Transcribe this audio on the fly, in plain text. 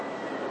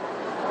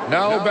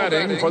Now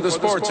betting for the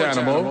sports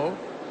animal,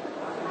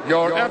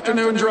 your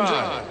afternoon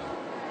drive.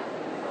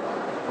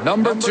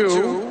 Number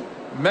 2,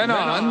 men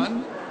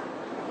on,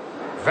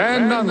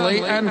 Van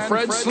Nunley and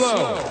Fred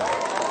Slow.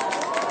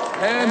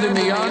 And in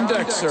the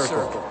on-deck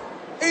circle,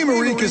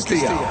 AMarie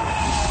Castillo.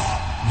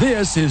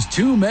 This is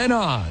Two Men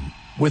On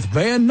with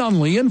Van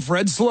Nunley and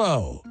Fred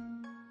Slow.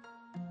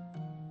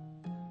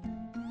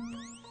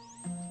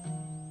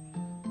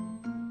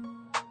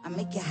 I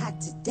make you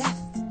hot to death,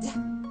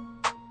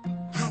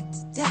 hot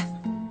to death,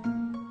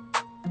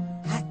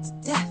 hot to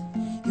death.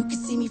 You can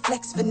see me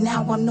flex, but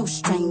now I'm no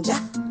stranger.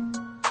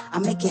 I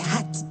make it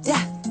hot to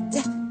death,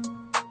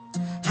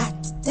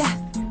 hot to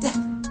death.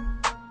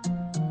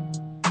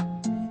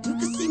 You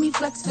can see me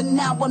flex, but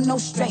now I'm no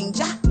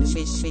stranger. New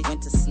bitch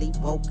went to sleep,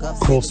 woke up.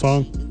 Cool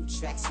song.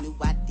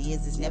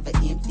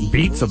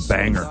 Beats a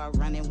banger.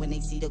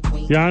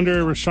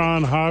 DeAndre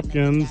Rashawn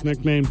Hopkins,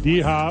 nicknamed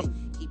D-Hop,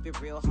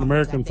 an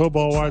American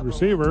football wide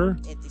receiver.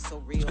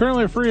 He's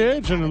currently a free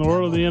agent in the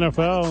world of the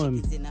NFL.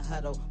 And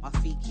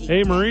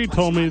AMarie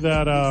told me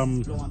that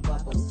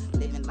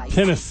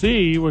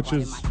Tennessee, which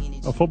is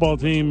a football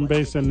team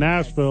based in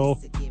Nashville,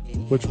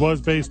 which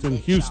was based in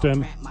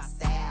Houston.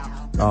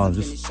 Oh,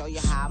 just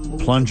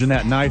plunging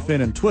that knife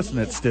in and twisting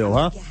it still,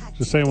 huh?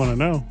 Just saying what I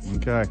know.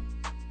 Okay.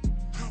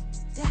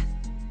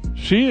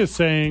 She is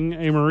saying,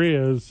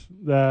 AMarie is,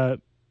 that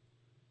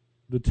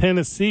the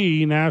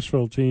Tennessee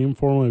Nashville team,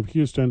 formerly of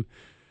Houston,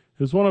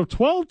 is one of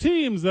 12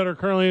 teams that are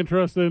currently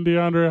interested in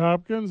DeAndre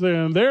Hopkins,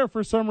 and they're,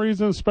 for some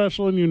reason,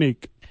 special and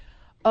unique.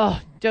 Oh,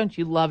 don't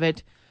you love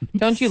it?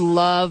 Don't you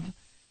love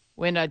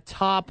when a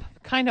top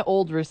kind of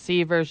old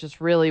receiver is just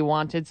really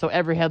wanted? So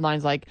every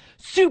headline's like,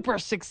 super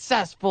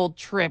successful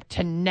trip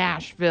to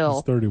Nashville.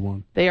 He's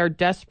 31. They are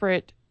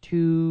desperate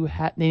to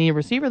they need a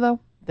receiver, though.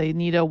 They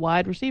need a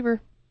wide receiver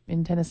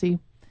in Tennessee.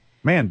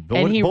 Man,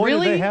 boy,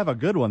 did they have a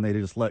good one they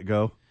just let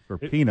go for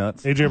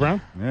peanuts. A.J.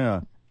 Brown?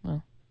 Yeah.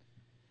 Well,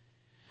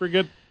 pretty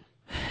good.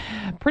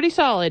 Pretty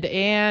solid.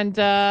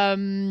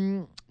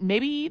 And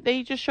maybe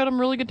they just showed him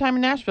really good time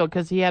in Nashville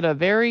because he had a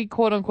very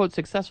quote-unquote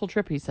successful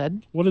trip, he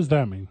said. What does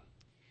that mean?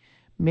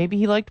 Maybe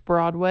he liked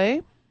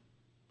Broadway.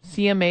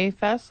 CMA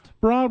Fest.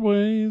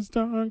 Broadway's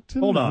dark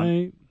tonight. Hold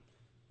on.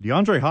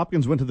 DeAndre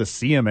Hopkins went to the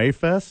CMA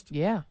Fest?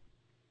 Yeah.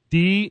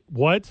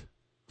 What?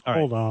 All right.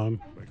 Hold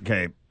on.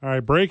 Okay. All right,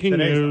 breaking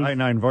Today's news.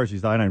 I-9 varsity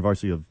is the I-9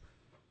 varsity of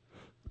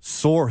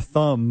sore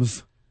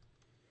thumbs.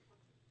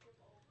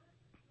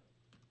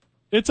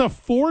 It's a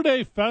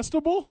 4-day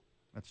festival?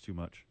 That's too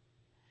much.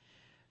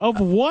 Of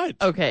what?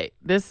 Okay,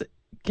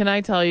 can I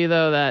tell you,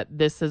 though, that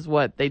this is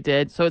what they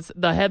did? So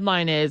the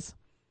headline is,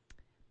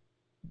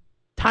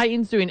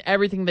 Titans doing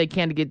everything they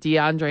can to get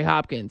DeAndre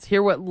Hopkins.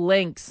 Here what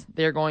lengths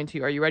they're going to.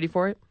 Are you ready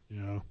for it?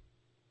 Yeah.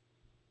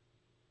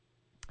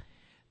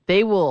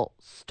 They will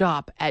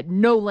stop at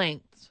no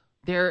lengths.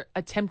 They're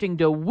attempting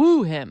to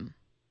woo him.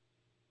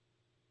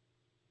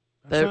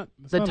 The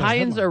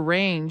Titans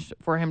arranged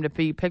for him to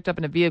be picked up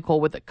in a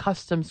vehicle with a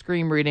custom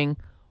screen reading,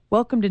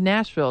 "Welcome to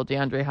Nashville,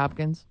 DeAndre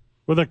Hopkins."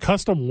 With a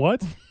custom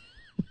what?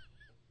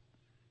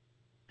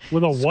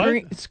 With a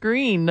what?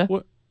 Screen.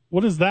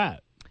 What is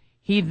that?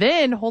 He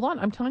then, hold on,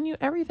 I'm telling you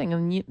everything.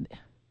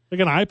 Like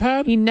an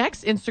iPad? He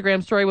next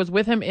Instagram story was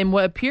with him in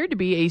what appeared to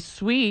be a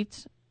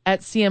suite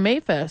at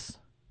CMA Fest.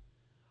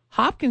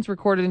 Hopkins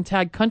recorded and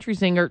tagged country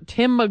singer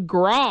Tim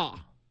McGraw.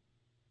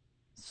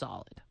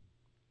 Solid.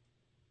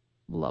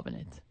 Loving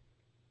it.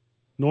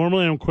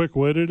 Normally I'm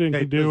quick-witted and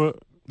can do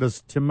it.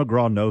 Does Tim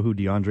McGraw know who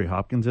DeAndre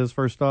Hopkins is,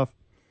 first off?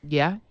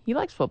 Yeah, he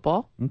likes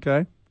football.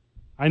 Okay.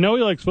 I know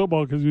he likes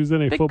football because he was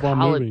in a football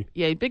movie.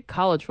 Yeah, big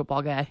college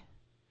football guy.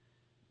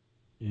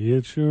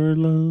 It's your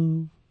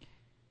love.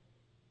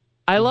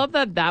 I love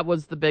that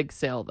was the big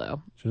sale,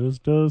 though.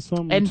 Just does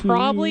something. And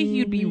probably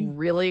he'd be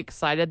really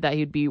excited that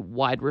he'd be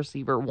wide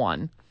receiver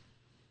 1.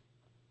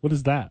 What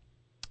is that?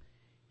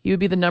 He would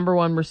be the number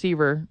 1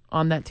 receiver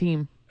on that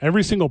team.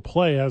 Every single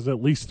play has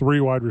at least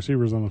 3 wide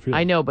receivers on the field.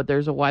 I know, but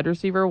there's a wide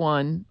receiver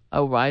 1,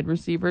 a wide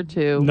receiver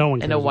 2, no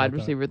one and a wide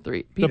receiver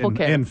 3. People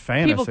care. In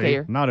fantasy, people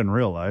care. Not in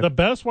real life. The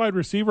best wide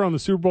receiver on the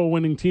Super Bowl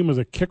winning team was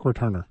a kick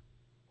returner.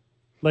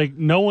 Like,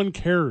 no one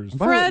cares.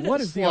 Fred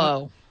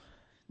Slow.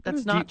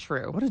 That's not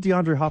true. What is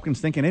DeAndre Hopkins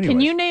thinking anyway?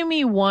 Can you name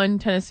me one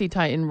Tennessee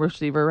Titan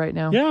receiver right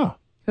now? Yeah.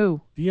 Who?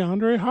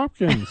 DeAndre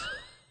Hopkins.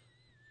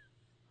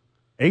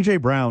 A.J.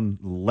 Brown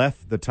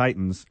left the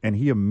Titans, and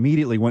he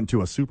immediately went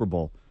to a Super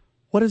Bowl.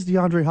 What is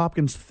DeAndre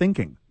Hopkins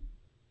thinking?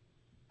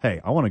 Hey,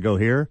 I want to go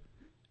here,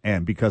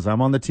 and because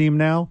I'm on the team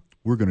now,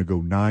 we're going to go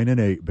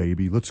 9-8,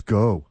 baby. Let's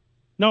go.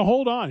 No,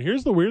 hold on.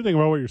 Here's the weird thing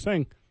about what you're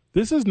saying.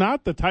 This is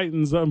not the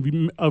Titans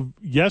of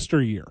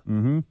yesteryear.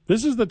 Mm-hmm.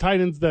 This is the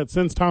Titans that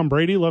since Tom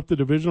Brady left the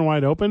division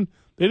wide open,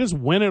 they just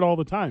win it all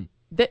the time.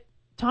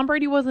 Tom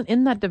Brady wasn't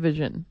in that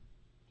division.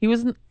 He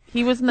was in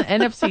the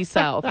NFC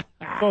South.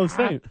 Well, it's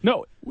saying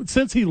no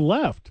since he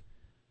left.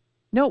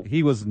 No,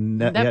 he was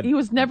he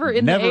was never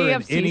in the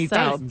AFC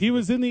South. Titans. He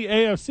was in the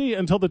AFC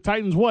until the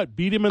Titans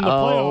beat him in the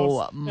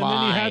playoffs, and then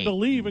he had to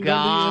leave and go to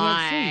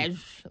the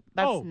NFC.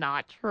 That's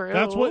not true.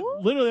 That's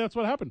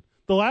what happened.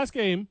 The last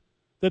game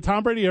that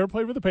Tom Brady ever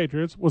played for the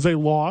Patriots was a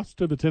loss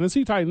to the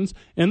Tennessee Titans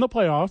in the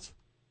playoffs,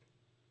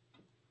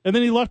 and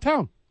then he left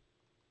town.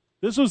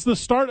 This was the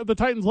start of the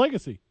Titans'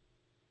 legacy.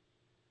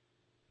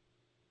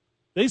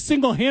 They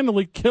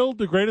single-handedly killed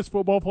the greatest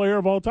football player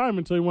of all time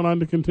until he went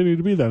on to continue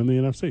to be that in the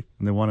NFC.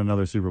 And they won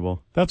another Super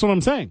Bowl. That's what I'm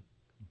saying.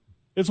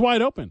 It's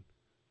wide open.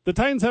 The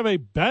Titans have a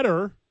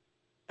better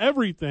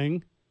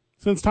everything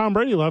since Tom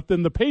Brady left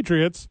than the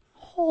Patriots.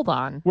 Hold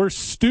on. Where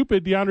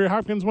stupid DeAndre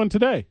Hopkins went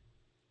today.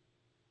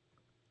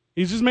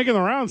 He's just making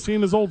the rounds,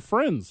 seeing his old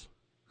friends.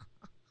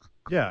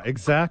 Yeah,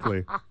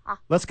 exactly.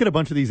 Let's get a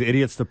bunch of these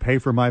idiots to pay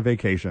for my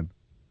vacation.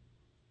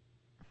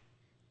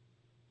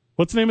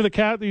 What's the name of the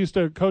cat that used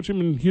to coach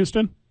him in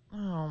Houston?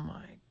 Oh,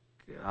 my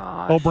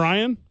gosh.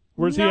 O'Brien?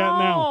 Where's he at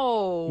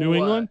now? New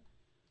England?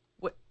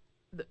 What?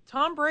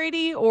 Tom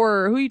Brady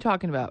or who are you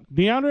talking about?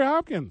 DeAndre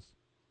Hopkins.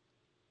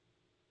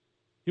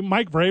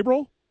 Mike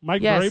Vrabel?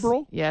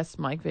 Vrabel? Yes,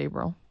 Mike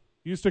Vrabel.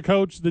 Used to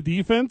coach the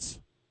defense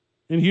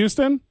in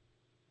Houston.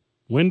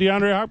 When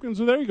DeAndre Hopkins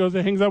was there, he goes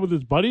and hangs out with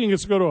his buddy and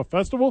gets to go to a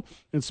festival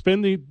and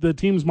spend the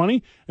team's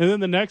money. And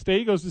then the next day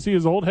he goes to see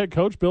his old head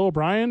coach, Bill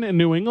O'Brien, in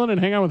New England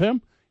and hang out with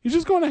him. He's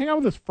just going to hang out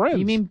with his friends.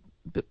 You mean...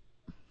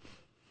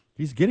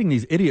 He's getting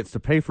these idiots to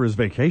pay for his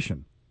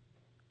vacation.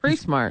 Pretty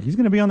smart. He's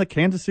going to be on the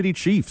Kansas City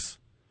Chiefs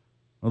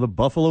or the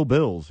Buffalo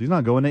Bills. He's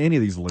not going to any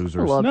of these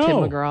losers. I love Tim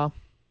McGraw.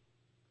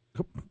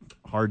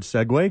 Hard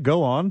segue.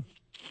 Go on.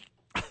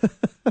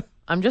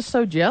 I'm just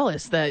so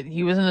jealous that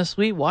he was in a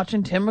suite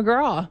watching Tim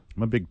McGraw.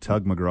 I'm a big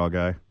Tug McGraw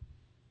guy.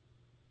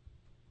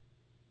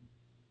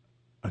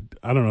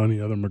 I don't know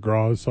any other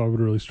McGraws, so I would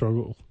really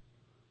struggle.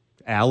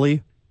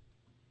 Allie.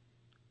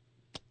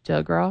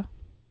 McGraw.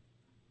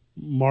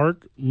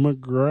 Mark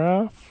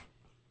McGrath.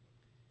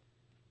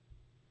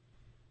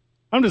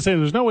 I'm just saying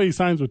there's no way he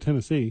signs with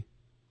Tennessee.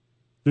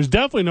 There's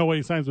definitely no way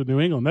he signs with New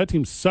England. That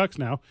team sucks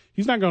now.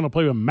 He's not going to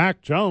play with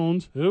Mac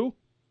Jones. Who?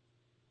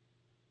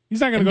 He's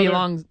not going to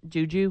go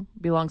Juju?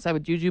 Be alongside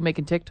with Juju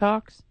making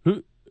TikToks?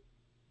 Who?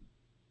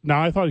 No,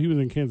 I thought he was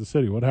in Kansas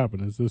City. What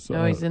happened? Is this?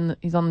 No, he's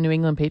on the New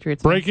England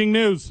Patriots. Breaking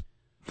news.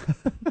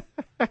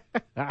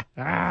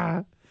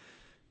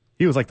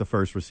 He was like the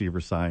first receiver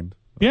signed.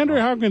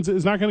 DeAndre Hopkins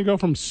is not going to go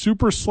from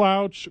super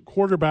slouch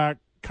quarterback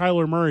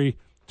Kyler Murray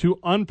to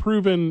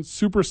unproven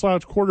super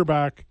slouch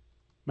quarterback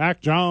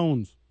Mac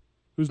Jones,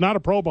 who's not a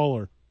Pro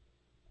Bowler.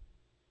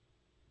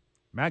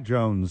 Mac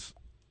Jones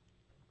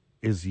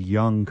is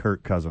young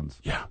Kirk Cousins.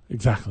 Yeah,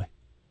 exactly.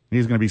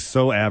 He's going to be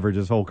so average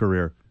his whole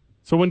career.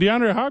 So when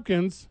DeAndre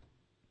Hopkins...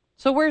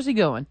 So where's he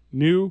going?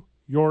 New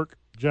York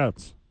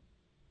Jets.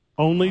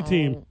 Only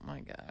team. Oh,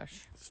 my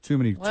gosh. It's too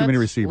many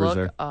receivers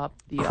there.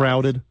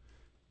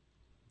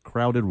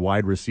 Crowded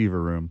wide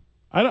receiver room.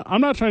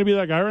 I'm not trying to be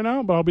that guy right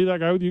now, but I'll be that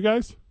guy with you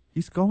guys.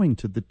 He's going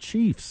to the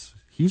Chiefs.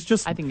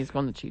 I think he's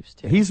going to the Chiefs,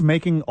 too. He's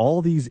making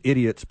all these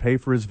idiots pay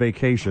for his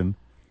vacation.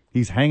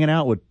 He's hanging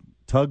out with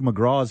Tug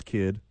McGraw's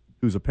kid,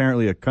 who's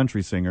apparently a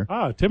country singer.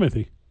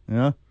 Timothy.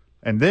 Yeah.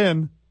 And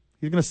then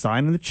he's going to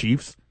sign in the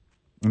Chiefs,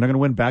 and they're going to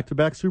win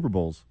back-to-back Super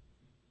Bowls.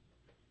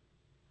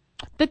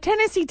 The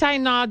Tennessee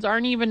Titan odds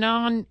aren't even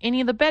on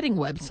any of the betting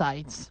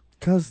websites.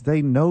 Because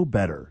they know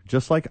better,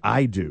 just like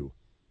I do.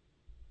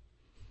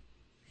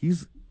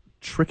 He's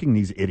tricking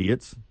these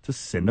idiots to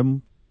send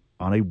them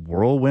on a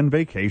whirlwind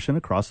vacation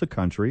across the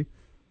country.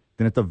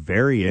 Then at the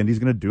very end, he's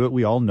going to do what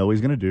we all know he's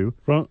going to do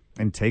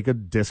and take a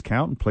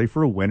discount and play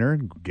for a winner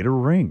and get a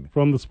ring.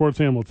 From the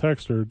Sports Animal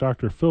texter,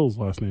 Dr. Phil's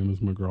last name is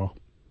McGraw.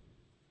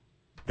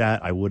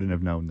 That, I wouldn't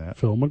have known that.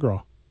 Phil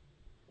McGraw.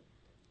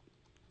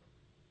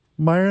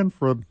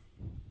 Manfred,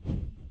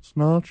 it's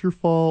not your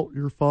fault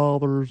your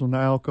father's an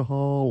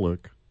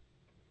alcoholic.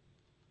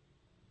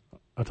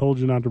 I told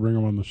you not to bring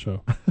him on the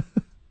show.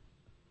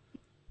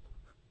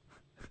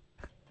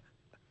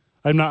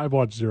 I've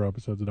watched 0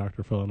 episodes of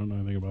Dr. Phil. I don't know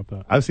anything about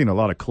that. I've seen a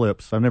lot of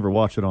clips. I've never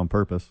watched it on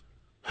purpose.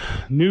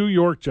 New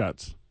York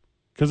Jets.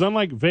 Because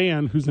unlike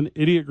Van, who's an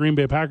idiot Green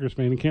Bay Packers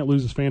fan and can't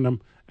lose his fandom,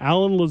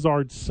 Alan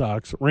Lazard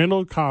sucks.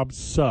 Randall Cobb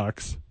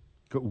sucks.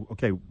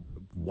 Okay,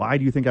 why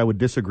do you think I would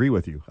disagree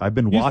with you? I've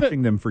been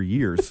watching them for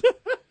years.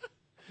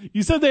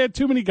 You said they had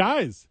too many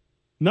guys.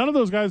 None of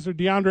those guys are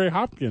DeAndre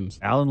Hopkins.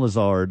 Alan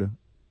Lazard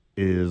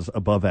is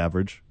above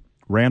average.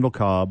 Randall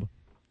Cobb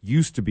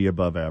used to be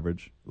above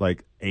average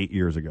like 8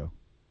 years ago.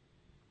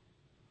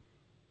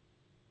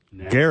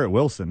 Garrett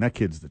Wilson, that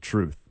kid's the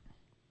truth.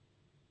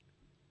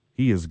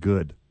 He is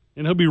good.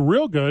 And he'll be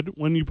real good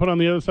when you put on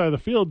the other side of the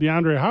field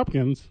DeAndre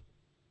Hopkins,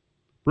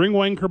 bring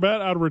Wayne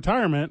Corbett out of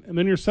retirement, and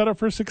then you're set up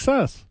for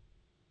success.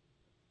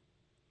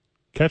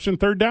 Catching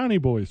third downy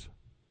boys.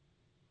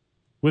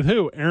 With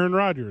who? Aaron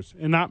Rodgers,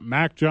 and not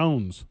Mac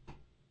Jones,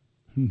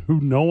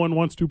 who no one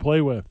wants to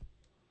play with.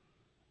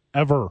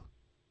 Ever.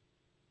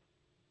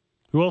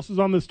 Who else is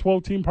on this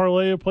 12-team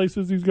parlay of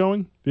places he's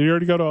going? Did he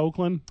already go to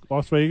Oakland,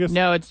 Las Vegas?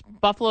 No, it's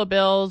Buffalo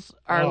Bills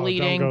are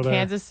leading, don't go there.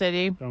 Kansas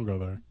City. Don't go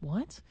there.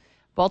 What?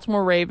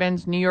 Baltimore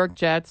Ravens, New York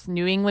Jets,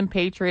 New England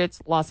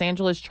Patriots, Los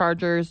Angeles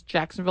Chargers,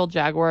 Jacksonville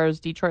Jaguars,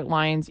 Detroit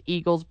Lions,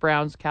 Eagles,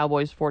 Browns,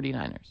 Cowboys,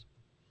 49ers.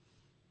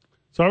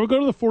 So I would go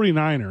to the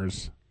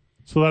 49ers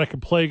so that I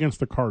could play against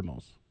the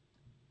Cardinals.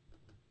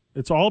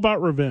 It's all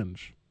about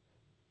revenge.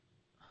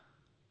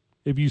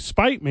 If you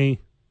spite me,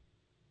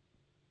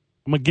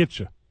 I'm going to get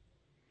you.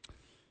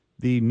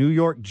 The New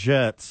York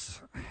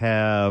Jets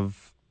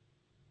have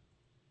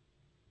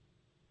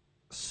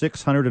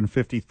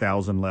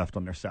 $650,000 left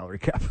on their salary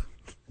cap.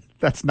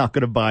 That's not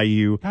going to buy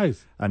you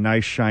Guys, a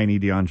nice, shiny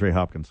DeAndre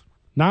Hopkins.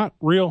 not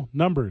real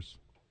numbers.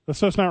 That's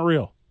just not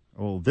real.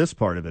 Well, this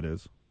part of it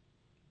is.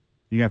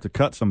 You have to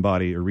cut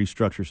somebody or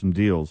restructure some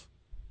deals,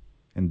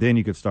 and then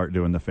you could start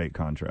doing the fake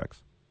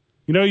contracts.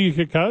 You know you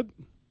could cut?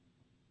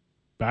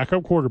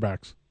 Backup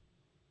quarterbacks.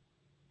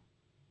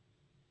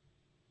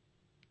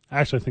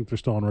 Actually, I think they're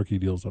still on rookie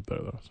deals up there,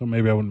 though, so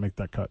maybe I wouldn't make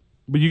that cut.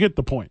 But you get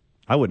the point.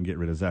 I wouldn't get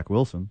rid of Zach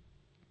Wilson.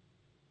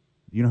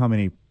 You know how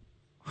many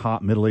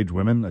hot middle-aged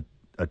women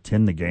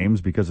attend the games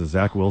because of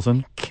Zach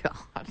Wilson?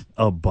 God.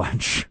 A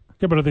bunch.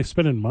 Yeah, but are they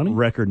spending money?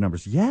 Record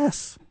numbers.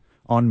 Yes.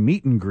 On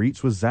meet and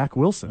greets with Zach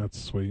Wilson. That's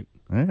sweet.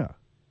 Yeah.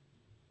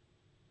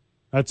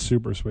 That's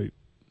super sweet.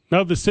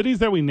 Now, the cities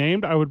that we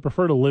named, I would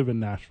prefer to live in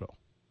Nashville.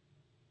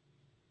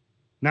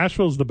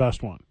 Nashville's the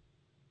best one.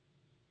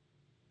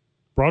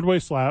 Broadway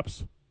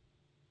slaps.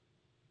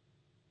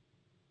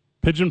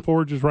 Pigeon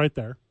Forge is right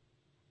there.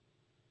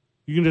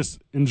 You can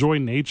just enjoy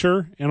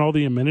nature and all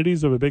the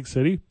amenities of a big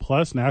city,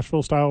 plus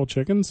Nashville-style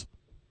chickens.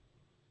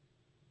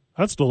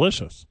 That's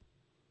delicious.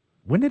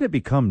 When did it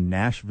become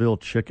Nashville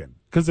chicken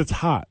Because it's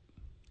hot.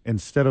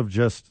 instead of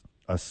just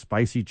a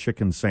spicy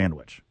chicken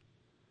sandwich?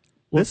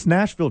 Well- This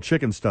Nashville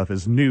chicken stuff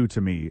is new to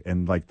me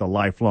and like the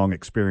lifelong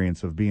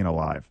experience of being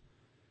alive.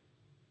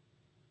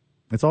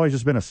 It's always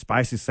just been a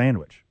spicy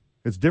sandwich.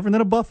 It's different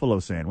than a buffalo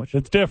sandwich.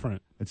 It's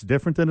different. It's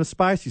different than a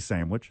spicy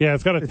sandwich. Yeah,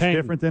 it's got a It's tang.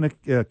 different than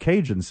a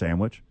Cajun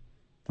sandwich.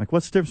 Like,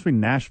 what's the difference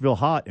between Nashville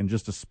hot and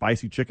just a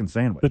spicy chicken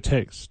sandwich? The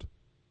taste.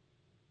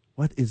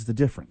 What is the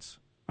difference?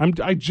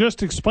 I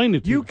just explained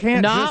it to you. You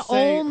can't Not just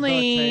say only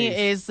the taste.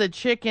 is the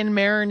chicken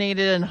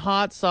marinated in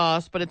hot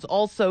sauce, but it's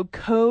also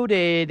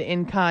coated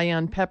in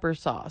cayenne pepper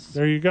sauce.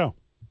 There you go.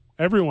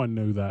 Everyone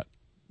knew that.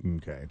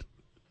 Okay.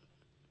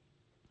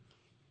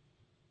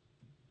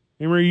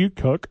 Amory, you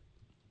cook.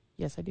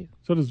 Yes, I do.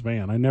 So does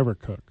Van. I never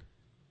cook.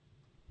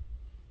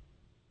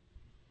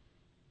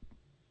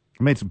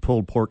 I made some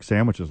pulled pork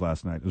sandwiches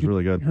last night. It was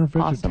really good. You're a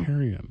Awesome.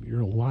 vegetarian.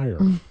 You're a liar.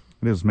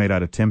 It was made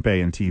out of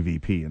tempeh and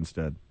TVP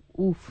instead.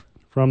 Oof.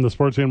 From the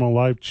Sports Animal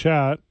live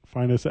chat,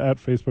 find us at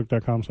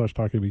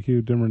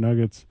facebook.com/talkabq. Denver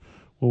Nuggets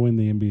will win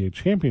the NBA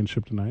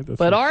championship tonight. That's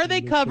But what are they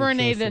Joseph covering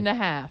Joseph.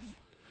 8.5?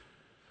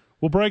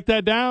 We'll break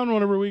that down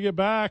whenever we get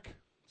back.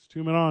 It's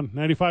 2 Men On,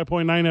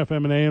 95.9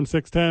 FM and AM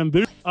 610.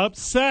 They're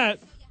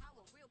upset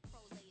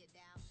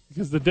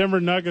because the Denver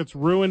Nuggets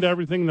ruined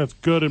everything that's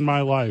good in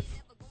my life.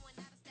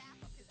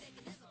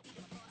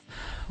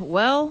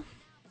 Well,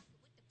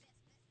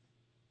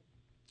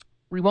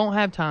 we won't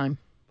have time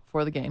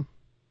before the game.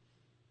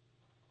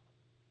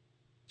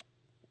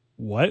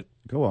 What?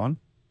 Go on.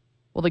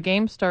 Well, the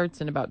game starts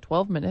in about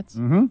 12 minutes,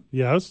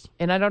 Yes.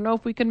 and I don't know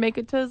if we can make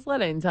it to his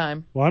letting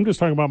time. Well, I'm just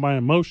talking about my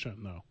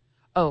emotion, though.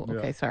 Oh,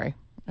 okay, sorry.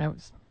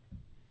 That's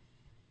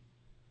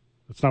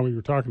not what you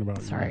were talking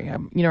about. Sorry. You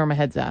know where my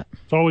head's at.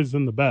 It's always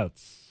in the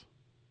bets.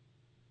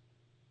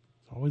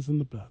 It's always in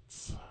the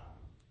bets.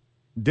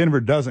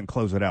 Denver doesn't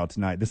close it out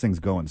tonight. This thing's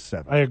going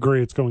 7. I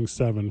agree. It's going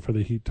 7 for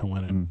the Heat to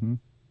win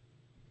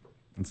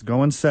it. It's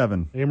going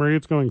 7. Amory,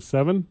 it's going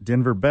 7.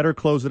 Denver better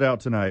close it out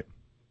tonight.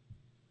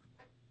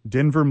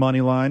 Denver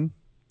money line,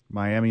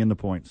 Miami in the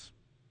points.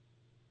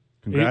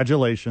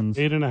 Congratulations.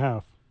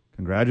 8.5.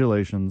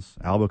 Congratulations.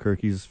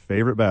 Albuquerque's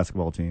favorite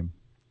basketball team,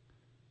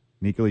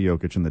 Nikola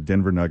Jokic and the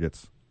Denver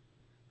Nuggets,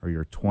 are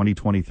your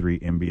 2023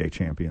 NBA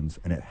champions,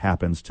 and it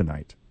happens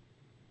tonight.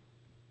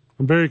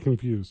 I'm very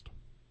confused.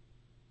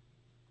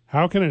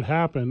 How can it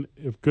happen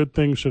if good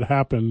things should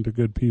happen to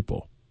good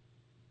people?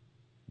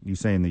 You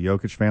saying the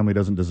Jokic family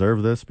doesn't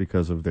deserve this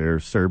because of their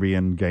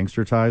Serbian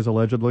gangster ties,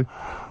 allegedly?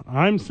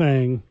 I'm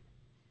saying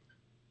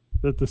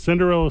that the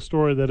Cinderella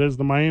story that is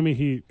the Miami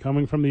Heat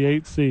coming from the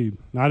 8th seed,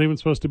 not even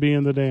supposed to be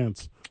in the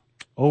dance,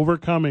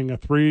 overcoming a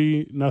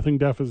 3-0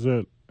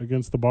 deficit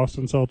against the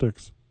Boston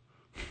Celtics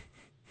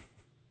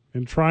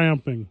and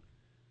triumphing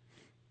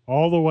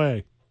all the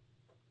way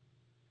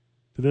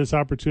to this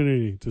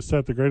opportunity to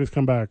set the greatest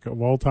comeback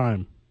of all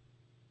time,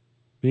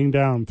 being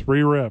down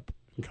 3-rip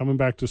and coming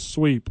back to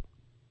sweep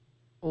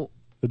Oh.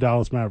 the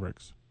Dallas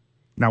Mavericks.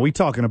 Now, we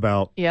talking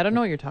about Yeah, I don't know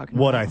what you're talking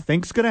what about. I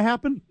think's going to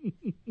happen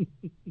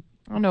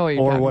I don't know what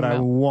you're or talking what about. I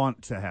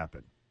want to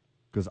happen?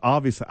 Because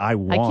obviously I I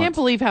want. can't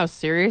believe how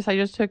serious I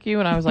just took you,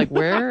 and I was like,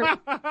 where?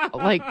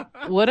 Like,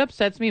 what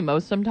upsets me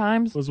most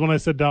sometimes? Was when I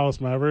said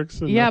Dallas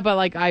Mavericks. And Yeah, but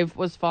like, I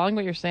was following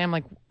what you're saying. I'm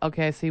like,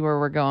 okay, I see where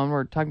we're going.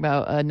 We're talking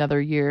about another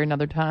year,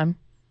 another time.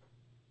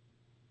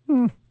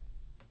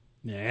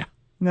 Yeah.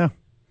 No.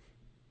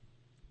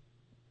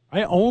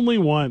 I only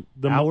want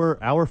the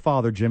Our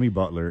father, Jimmy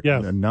Butler,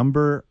 Yes. the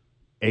number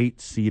 8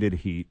 seeded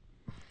Heat,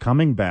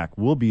 coming back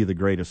will be the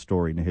greatest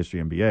story in the history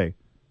of NBA.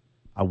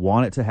 I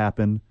want it to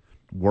happen.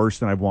 worse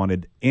than I've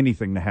wanted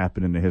anything to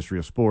happen in the history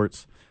of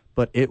sports,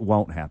 but it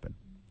won't happen.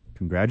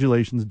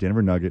 Congratulations,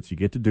 Denver Nuggets. You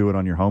get to do it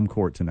on your home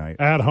court tonight.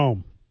 At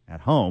home.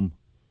 At home,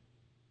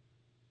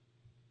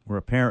 where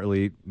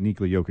apparently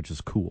Nikola Jokic is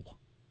cool.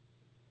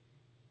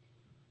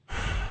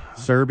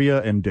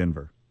 Serbia and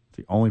Denver. It's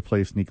the only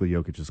place Nikola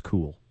Jokic is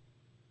cool.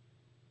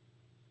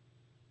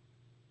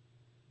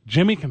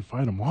 Jimmy can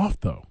fight him off,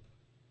 though.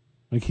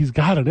 Like, he's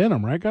got it in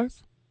him, right,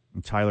 guys?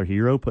 And Tyler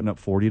Hero putting up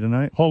 40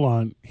 tonight. Hold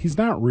on. He's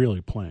not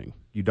really playing.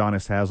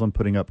 Udonis Haslem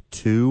putting up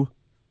 2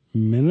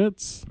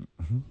 minutes.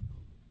 Mm-hmm.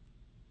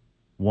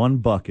 1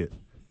 bucket.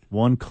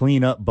 1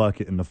 clean-up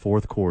bucket in the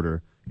fourth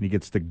quarter, and he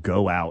gets to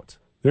go out.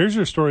 There's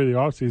your story of the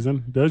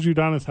offseason. Does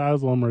Udonis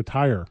Haslem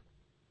retire?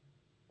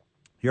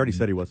 He already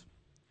said he was.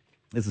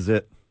 This is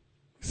it.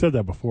 He said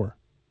that before.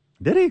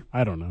 Did he?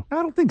 I don't know. I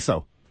don't think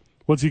so.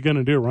 What's he going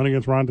to do? Run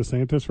against Ron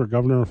DeSantis for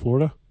governor of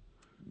Florida?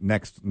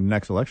 Next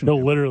election.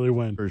 He'll literally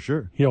win. For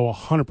sure. He'll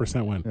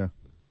 100% win. Yeah.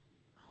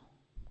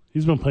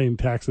 He's been paying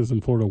taxes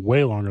in Florida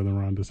way longer than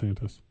Ron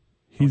DeSantis.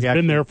 He's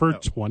been there for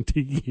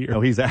 20 years.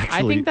 No, he's actually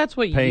I think that's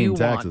what paying you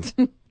taxes.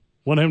 want.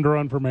 Want him to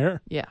run for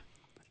mayor? Yeah.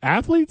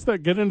 Athletes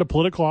that get into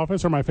political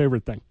office are my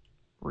favorite thing.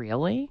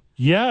 Really?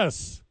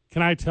 Yes.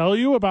 Can I tell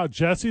you about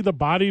Jesse the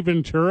Body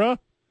Ventura?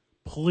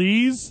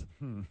 Please?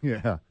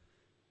 Yeah.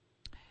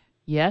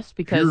 Yes,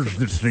 because Here's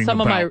the thing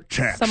some of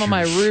about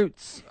my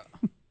roots.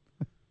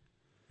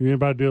 You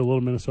about to do a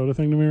little Minnesota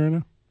thing to me right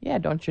now? Yeah,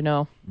 don't you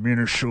know?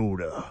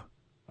 Minnesota.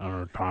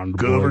 Tom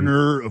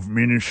Governor of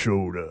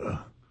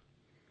Minnesota.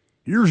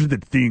 Here's the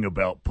thing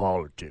about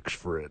politics,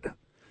 Fred.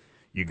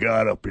 It's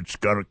got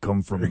to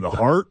come from the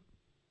heart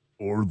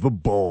or the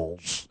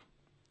balls.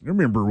 I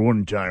remember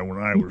one time when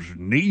I was a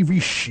Navy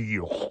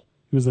SEAL.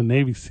 He was a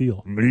Navy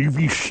SEAL.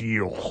 Navy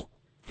SEAL.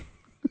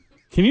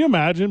 Can you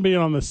imagine being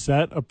on the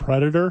set of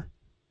Predator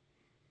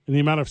and the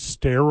amount of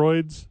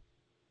steroids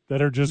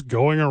that are just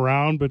going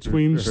around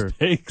between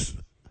stakes?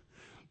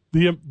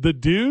 The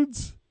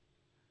dudes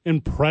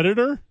in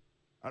Predator?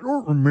 I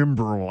don't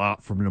remember a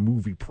lot from the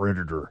movie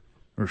Predator.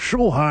 They're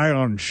so high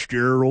on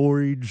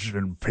steroids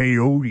and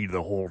peyote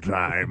the whole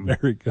time.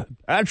 Very good.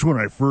 That's when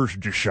I first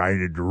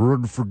decided to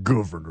run for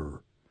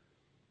governor.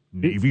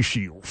 Navy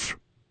SEALs.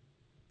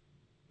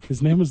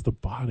 His name is The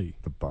Body.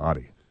 The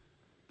Body.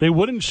 They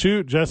wouldn't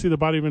shoot Jesse the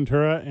Body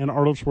Ventura and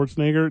Arnold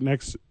Schwarzenegger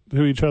next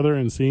to each other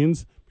in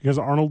scenes because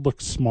Arnold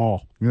looks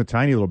small. You're a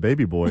tiny little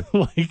baby boy.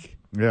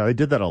 Yeah, they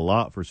did that a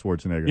lot for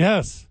Schwarzenegger.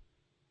 Yes.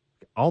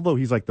 Although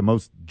he's like the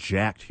most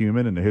jacked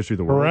human in the history of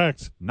the world.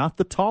 Correct. Not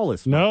the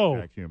tallest most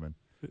jacked human.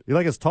 He's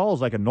like as tall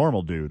as like a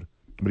normal dude,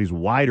 but he's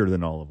wider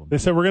than all of them. They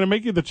said, we're going to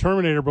make you the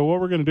Terminator, but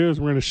what we're going to do is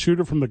we're going to shoot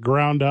it from the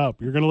ground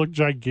up. You're going to look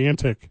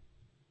gigantic.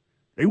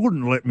 They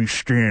wouldn't let me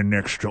stand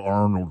next to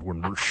Arnold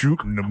when we're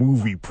shooting the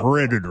movie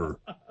Predator.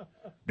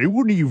 They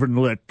wouldn't even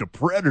let the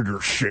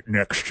Predator sit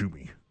next to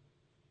me.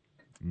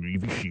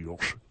 Navy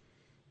SEALs.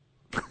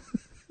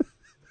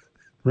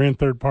 Ran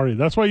third party.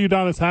 That's why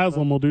Udonis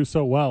Haslem will do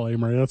so well,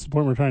 AMarie. That's the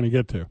point we're trying to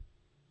get to.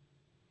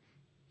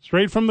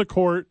 Straight from the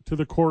court to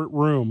the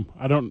courtroom.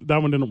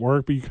 That one didn't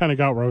work, but you kind of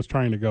got where I was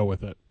trying to go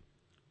with it.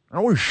 I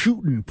was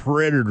shooting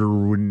Predator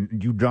when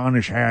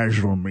Udonis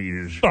Haslem made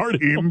his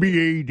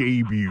NBA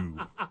debut.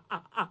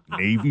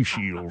 Navy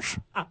SEALs.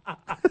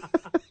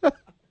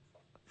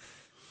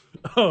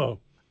 Oh.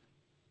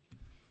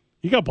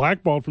 He got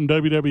blackballed from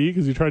WWE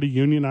because he tried to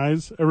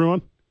unionize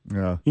everyone.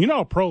 Yeah. You know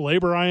how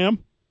pro-labor I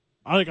am?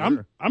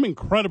 I'm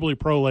incredibly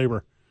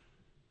pro-labor.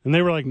 And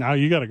they were like, no,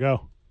 you got to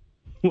go.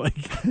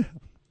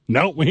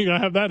 Nope, we ain't going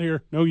to have that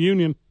here. No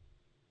union.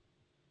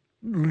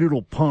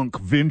 Little punk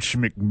Vince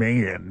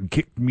McMahon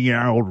kicked me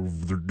out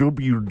of the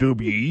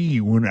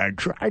WWE when I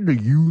tried to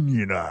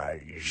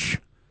unionize.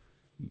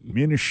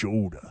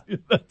 Minnesota.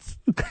 It's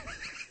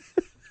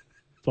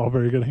all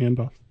very good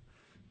handoffs.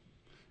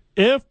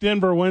 If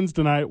Denver wins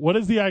tonight, what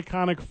is the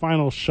iconic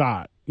final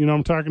shot? You know what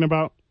I'm talking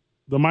about?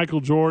 The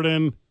Michael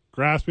Jordan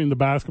grasping the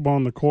basketball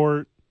on the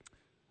court.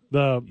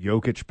 The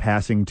Jokic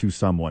passing to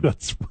someone.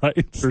 That's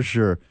right. For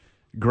sure.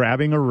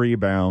 Grabbing a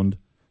rebound,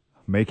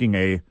 making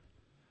a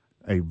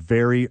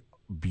very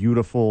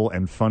beautiful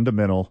and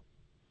fundamental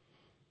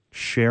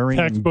sharing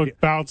textbook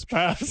bounce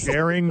pass.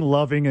 Sharing,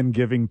 loving, and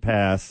giving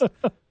pass.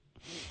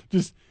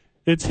 Just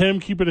it's him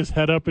keeping his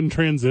head up in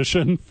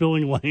transition,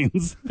 filling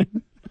lanes.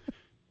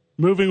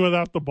 Moving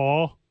without the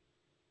ball.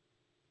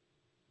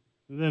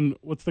 And then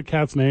what's the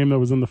cat's name that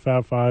was in the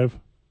Fab Five?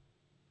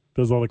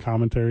 Does all the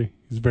commentary.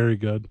 He's very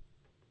good.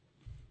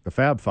 The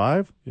Fab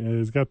Five? Yeah,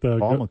 he's got the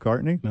Paul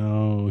McCartney?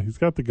 No, he's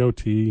got the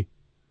goatee.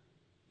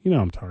 You know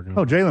what I'm talking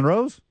about. Oh, Jalen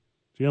Rose?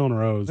 Jalen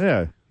Rose.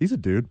 Yeah, he's a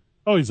dude.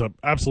 Oh, he's an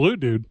absolute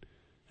dude.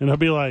 And he'll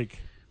be like,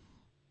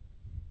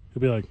 it's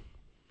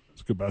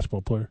a good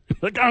basketball player.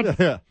 Like,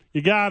 oh,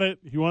 you got it.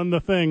 You won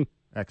the thing.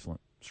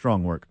 Excellent.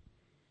 Strong work.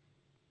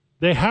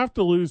 They have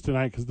to lose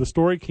tonight because the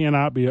story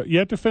cannot be. You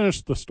have to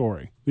finish the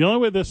story. The only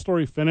way this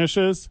story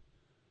finishes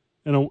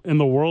in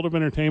the world of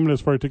entertainment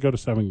is for it to go to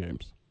 7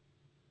 games.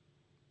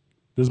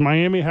 Does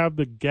Miami have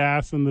the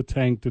gas in the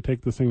tank to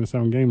take this thing to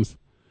 7 games?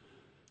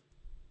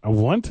 I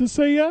want to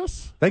say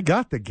yes. They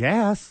got the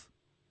gas.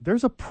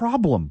 There's a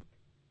problem.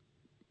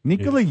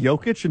 Nikola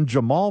Jokic and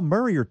Jamal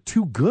Murray are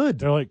too good.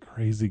 They're like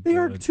crazy good. They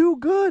are too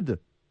good.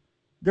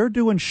 They're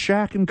doing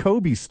Shaq and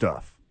Kobe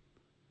stuff.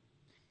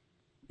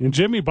 And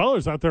Jimmy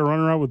Butler's out there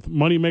running around with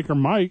Moneymaker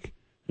Mike,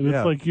 and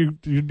it's like you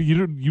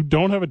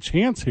don't have a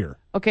chance here.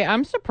 Okay,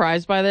 I'm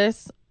surprised by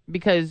this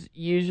because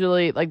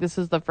usually, like, this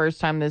is the first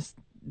time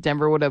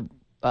Denver would have,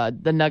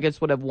 the Nuggets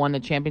would have won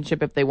the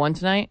championship if they won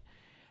tonight.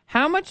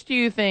 How much do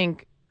you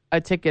think a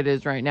ticket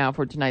is right now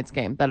for tonight's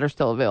game that are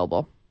still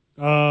available?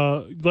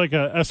 Like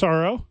a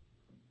SRO?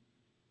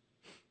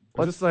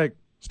 Is this like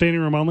standing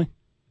room only?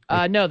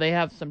 No, they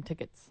have some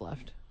tickets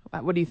left.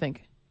 What do you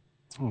think?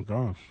 Oh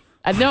gosh.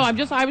 No,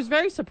 I was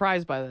very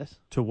surprised by this.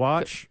 to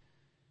watch,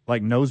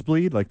 like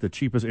nosebleed, like the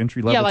cheapest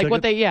entry level. Yeah, like ticket?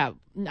 what they.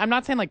 I'm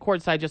not saying like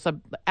courtside, just a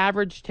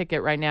average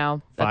ticket right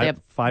now that they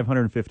have.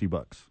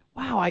 $550.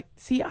 Wow, I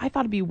thought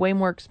it'd be way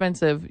more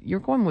expensive.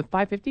 You're going with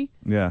 $550?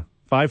 Yeah,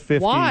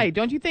 $550. Why?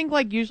 Don't you think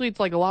like usually it's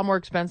like a lot more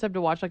expensive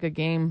to watch like a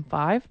game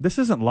 5? This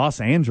isn't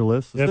Los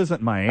Angeles. This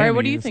isn't Miami. All right,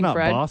 what do you it's think, not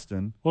Fred?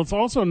 Boston. Well, it's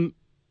also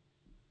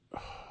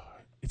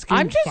it's game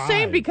I'm just 5.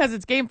 saying because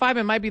it's game 5,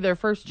 it might be their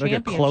first They could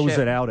championship. close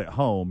it out at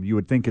home. You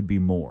would think it'd be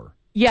more.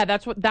 Yeah,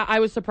 that's what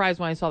I was surprised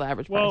when I saw the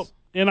average price.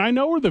 And I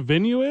know where the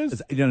venue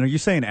is. Are you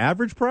saying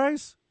average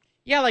price?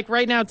 Yeah, like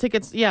right now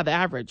tickets. Yeah, the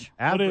average.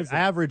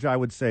 Average, I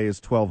would say,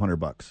 is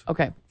 $1,200.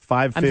 Okay.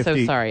 $550. I'm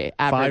so sorry.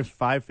 Average.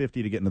 $550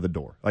 to get into the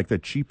door, like the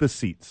cheapest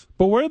seats.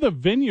 But where the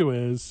venue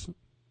is,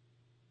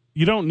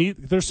 you don't need.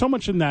 There's so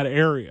much in that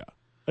area.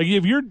 Like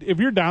if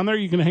you're down there,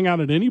 you can hang out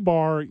at any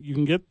bar. You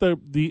can get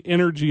the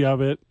energy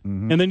of it,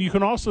 and then you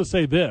can also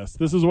say this.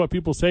 This is what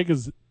people say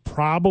because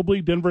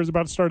probably Denver is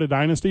about to start a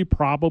dynasty.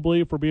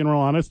 Probably, if we're being real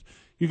honest,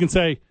 you can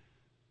say,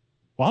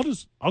 "Well,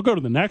 I'll go to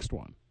the next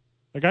one."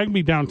 Like I can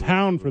be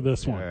downtown for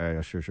this one.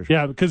 Yeah, sure.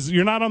 Yeah, because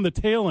you're not on the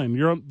tail end.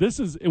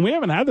 And we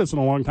haven't had this in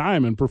a long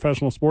time in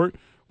professional sport,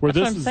 where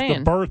That's this is what I'm the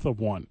saying. birth of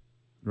one.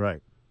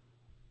 Right.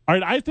 All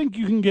right, I think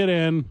you can get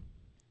in,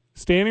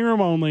 standing room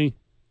only,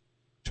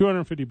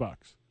 $250.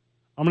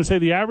 I'm going to say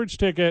the average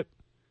ticket,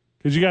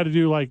 because you got to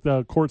do like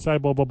the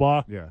courtside, blah blah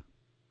blah. Yeah.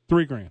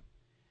 $3,000.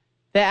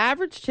 The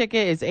average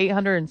ticket is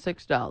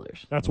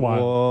 $806. That's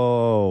wild.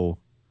 Whoa.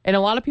 And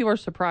a lot of people are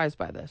surprised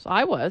by this.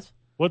 I was.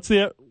 What's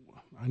the?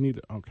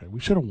 Okay, we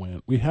should have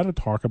went. We had to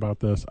talk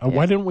about this.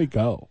 Why didn't we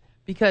go?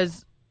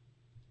 Because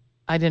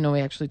I didn't know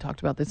we actually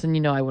talked about this, and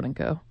you know I wouldn't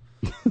go.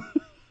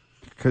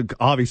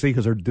 Obviously,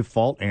 because her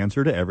default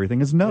answer to everything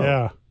is no.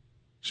 Yeah.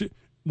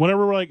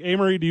 Whenever we're like,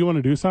 AMarie, do you want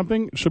to do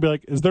something? She'll be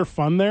like, is there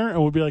fun there?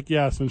 And we'll be like,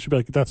 yes. And she'll be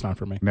like, that's not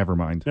for me. Never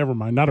mind. Never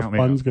mind. Not if Count me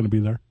fun's out. going to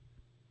be there.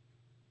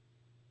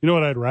 You know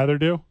what I'd rather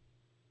do?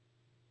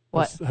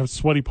 What? Have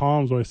sweaty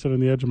palms while I sit on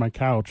the edge of my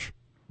couch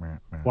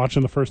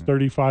watching the first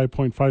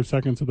 35.5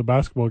 seconds of the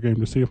basketball game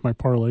to see if my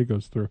parlay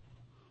goes through.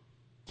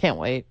 Can't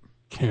wait.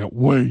 Can't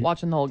wait.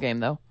 Watching the whole game,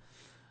 though.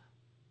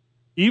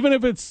 Even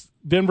if it's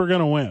Denver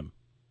going to win.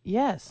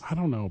 Yes. I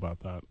don't know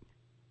about that.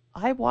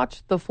 I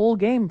watched the full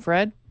game,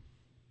 Fred.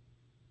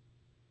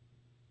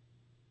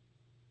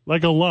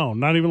 Like alone,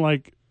 not even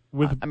like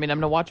with. I mean, I'm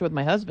going to watch it with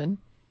my husband.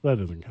 That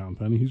doesn't count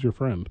then. He's your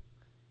friend.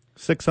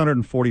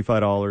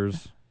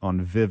 $645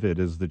 on Vivid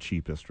is the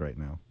cheapest right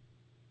now.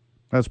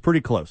 That's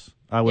pretty close.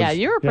 Yeah,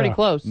 you were pretty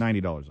close.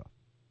 $90 off.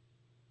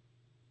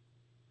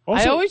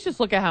 Also, I always just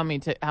look at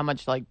how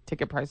much like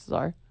ticket prices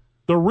are.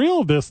 the real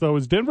of this, though,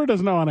 is Denver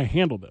doesn't know how to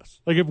handle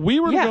this. Like, if we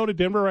were to Yeah. go to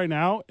Denver right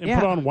now and Yeah.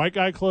 put on white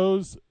guy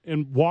clothes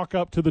and walk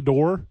up to the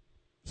door,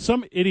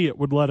 some idiot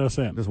would let us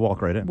in. Just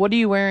walk right in. What are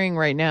you wearing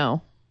right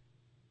now?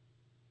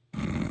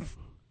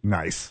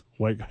 Nice.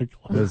 White guy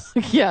clothes.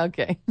 Yeah,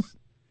 okay.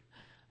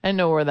 I didn't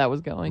know where that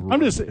was going.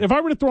 I'm just, if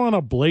I were to throw on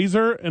a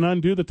blazer and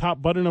undo the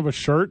top button of a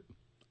shirt,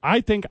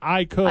 I think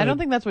I could. I don't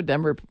think that's what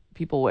Denver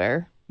people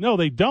wear. No,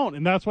 they don't,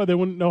 and that's why they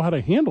wouldn't know how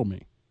to handle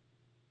me.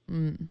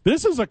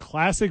 This is a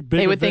classic big.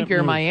 They would event think you're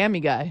a move. Miami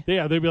guy.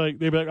 Yeah, they'd be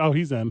like, oh,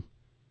 he's in.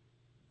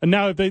 And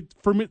now, if they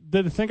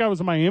think I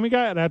was a Miami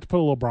guy, I'd have to put a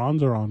little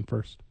bronzer on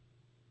first.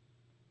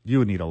 You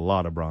would need a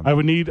lot of bronzer. I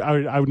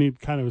would need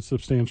kind of a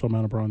substantial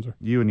amount of bronzer.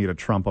 You would need a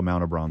Trump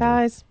amount of bronzer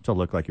Guys. to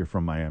look like you're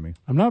from Miami.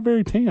 I'm not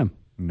very tan.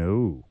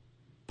 No.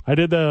 I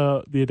did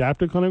the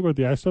adaptive clinic with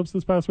the isotopes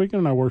this past weekend,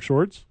 and I wore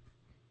shorts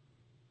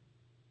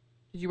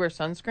Did you wear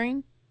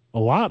sunscreen? a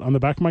lot on the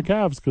back of my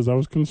calves because I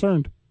was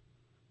concerned.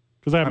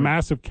 Because I have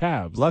massive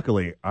calves.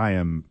 Luckily, I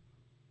am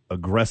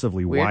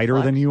aggressively Weird wider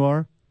flex. than you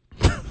are.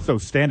 So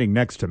standing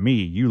next to me,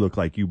 you look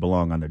like you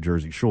belong on the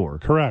Jersey Shore.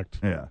 Correct.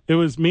 Yeah. It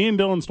was me and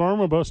Dylan Storm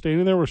were both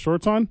standing there with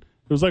shorts on.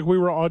 It was like we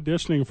were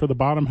auditioning for the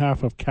bottom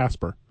half of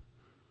Casper.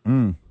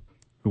 Who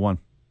won?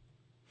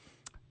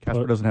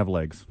 Casper doesn't have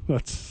legs.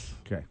 That's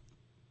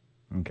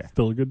Okay.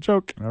 still a good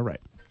joke. All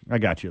right. I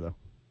got you, though.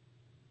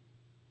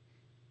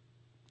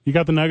 You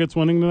got the Nuggets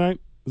winning tonight?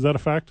 Is that a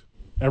fact?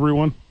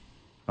 Everyone?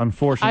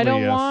 Unfortunately, I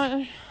don't yes.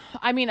 want.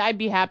 I mean, I'd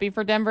be happy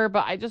for Denver,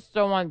 but I just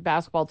don't want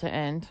basketball to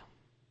end.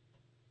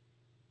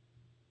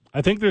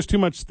 I think there's too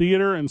much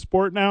theater and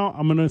sport now.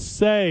 I'm going to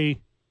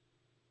say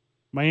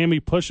Miami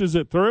pushes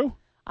it through.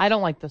 I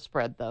don't like the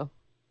spread, though.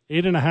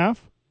 8.5?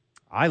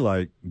 I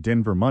like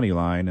Denver money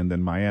line and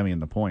then Miami in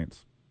the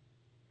points.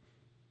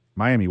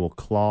 Miami will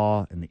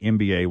claw, and the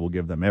NBA will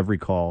give them every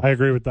call. I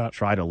agree with that.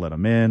 Try to let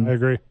them in. I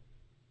agree.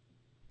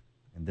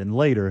 And then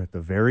later, at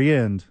the very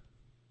end,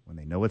 when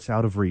they know it's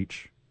out of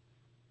reach,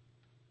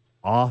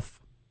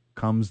 off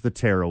comes the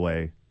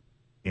tearaway.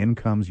 In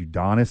comes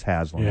Udonis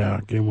Haslem.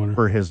 Yeah, game winner.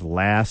 For his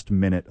last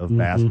minute of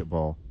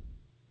basketball.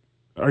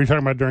 Are you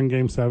talking about during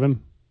Game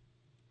 7?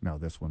 No,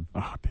 this one.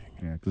 Oh, dang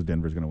it. Yeah, because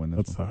Denver's going to win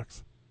this That one.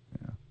 sucks.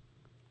 Yeah.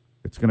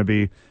 It's going to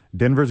be,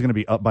 Denver's going to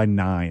be up by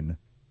 9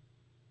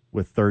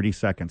 with 30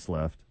 seconds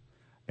left,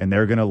 and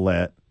they're going to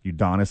let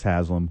Udonis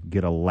Haslem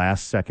get a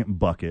last-second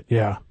bucket.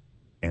 Yeah.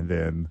 And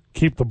then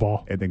keep the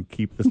ball. And then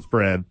keep the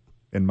spread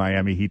in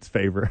Miami Heat's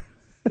favor.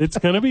 It's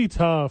going to be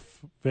tough,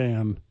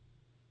 Van,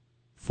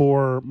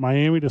 for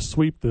Miami to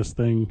sweep this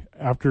thing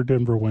after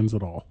Denver wins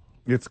it all.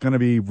 It's going to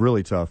be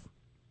really tough.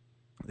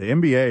 The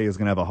NBA is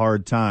going to have a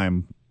hard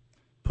time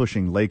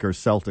pushing Lakers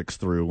Celtics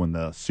through when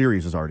the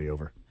series is already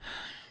over.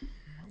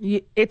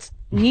 It's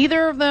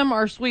neither of them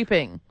are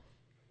sweeping.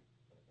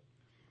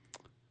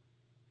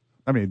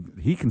 I mean,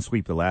 he can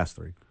sweep the last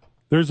 3.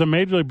 There's a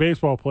Major League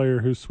Baseball player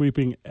who's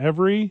sweeping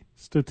every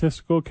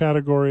statistical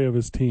category of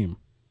his team.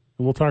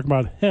 And we'll talk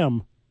about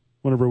him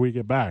whenever we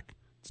get back.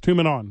 It's 2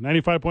 Men On,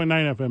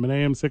 95.9 FM and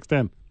AM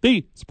 610,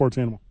 the Sports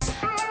Animal.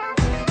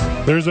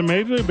 There's a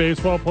Major League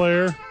Baseball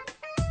player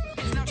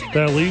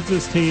that leads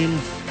his team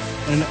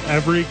in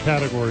every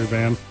category,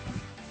 Van.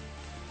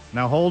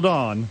 Now, hold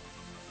on.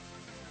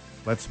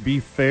 Let's be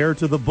fair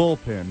to the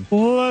bullpen.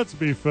 Let's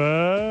be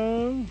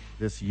fair.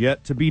 This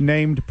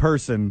yet-to-be-named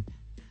person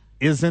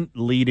isn't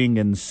leading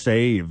in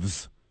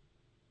saves.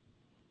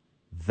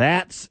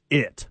 That's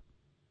it.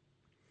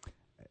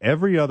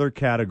 Every other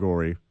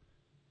category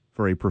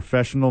for a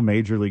professional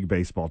Major League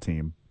Baseball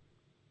team,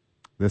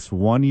 this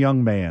one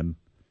young man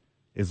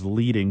is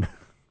leading.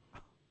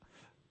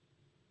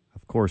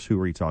 Of course, who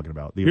are you talking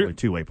about? The only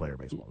two-way player in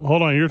baseball.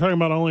 Hold on, you're talking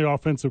about only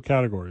offensive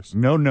categories.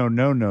 No,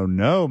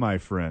 my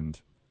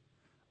friend.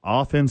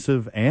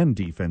 Offensive and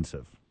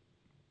defensive.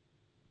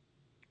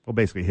 Well,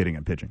 basically hitting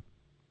and pitching.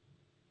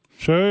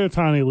 Shohei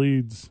Ohtani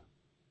leads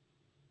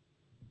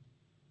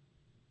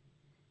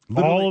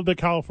all of the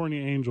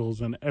California Angels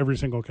in every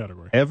single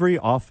category. Every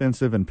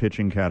offensive and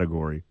pitching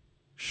category,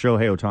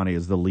 Shohei Ohtani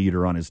is the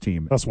leader on his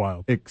team. That's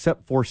wild.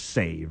 Except for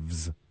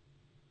saves,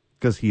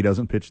 because he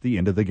doesn't pitch the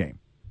end of the game.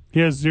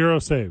 He has 0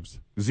 saves.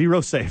 0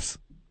 saves.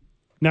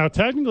 Now,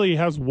 technically, he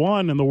has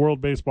 1 in the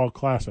World Baseball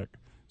Classic.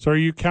 So are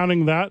you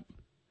counting that?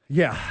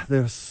 Yeah,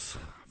 there's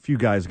a few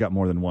guys got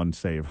more than 1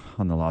 save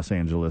on the Los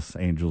Angeles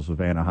Angels of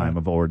Anaheim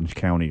of Orange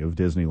County of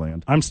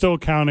Disneyland. I'm still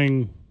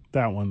counting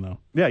that one, though.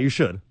 Yeah, you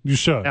should. You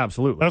should.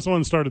 Absolutely. That's the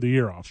one that started the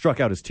year off. Struck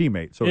out his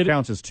teammate, so it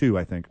counts as 2,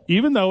 I think.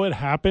 Even though it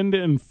happened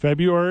in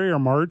February or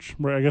March,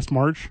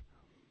 March,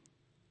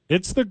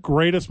 it's the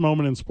greatest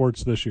moment in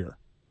sports this year.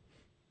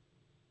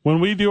 When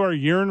we do our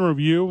year in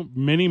review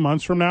many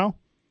months from now,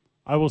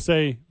 I will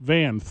say,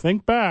 Van,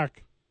 think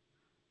back.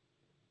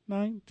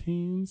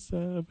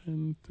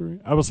 1973.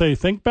 I will say,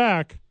 think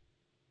back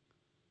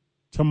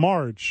to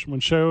March when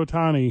Shohei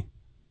Ohtani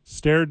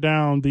stared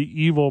down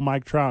the evil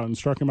Mike Trout and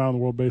struck him out in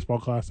the World Baseball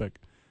Classic.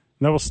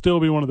 And that will still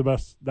be one of the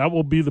best. That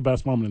will be the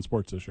best moment in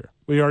sports this year.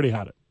 We already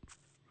had it.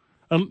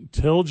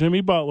 Until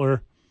Jimmy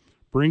Butler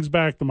brings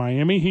back the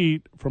Miami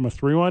Heat from a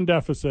 3-1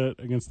 deficit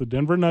against the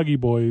Denver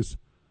Nugget Boys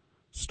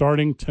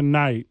starting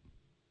tonight.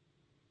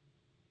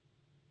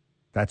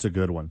 That's a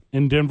good one.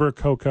 In Denver,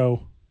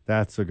 Coco.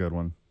 That's a good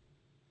one.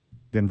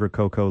 Denver,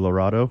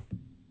 Colorado.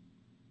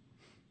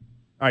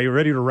 Are you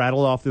ready to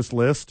rattle off this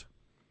list?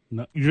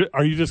 No,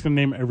 are you just going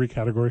to name every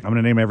category? I'm going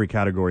to name every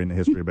category in the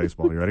history of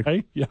baseball. You ready?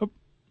 Okay, yep.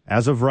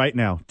 As of right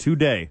now,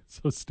 today.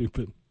 So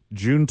stupid.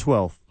 June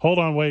 12th. Hold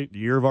on, wait.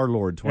 Year of our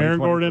Lord, 2023. Aaron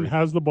Gordon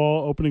has the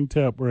ball, opening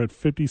tip. We're at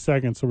 50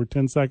 seconds, so we're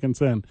 10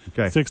 seconds in.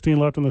 Okay. 16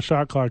 left on the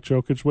shot clock.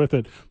 Jokic with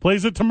it.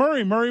 Plays it to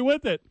Murray. Murray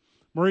with it.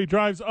 Murray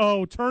drives.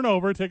 Oh,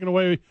 turnover taken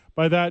away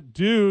by that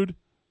dude,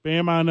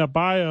 Bam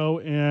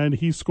Adebayo, and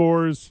he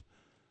scores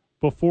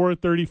before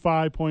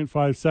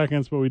 35.5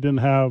 seconds, but we didn't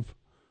have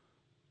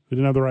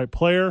the right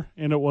player,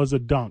 and it was a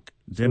dunk.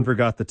 Denver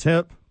got the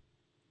tip.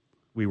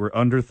 We were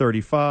under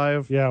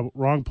 35. Yeah,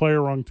 wrong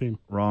player, wrong team.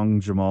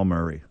 Wrong Jamal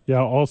Murray. Yeah,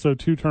 also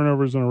 2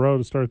 turnovers in a row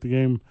to start the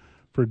game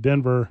for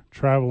Denver,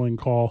 traveling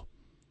call.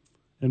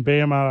 And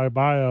Bam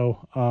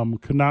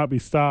Adebayo could not be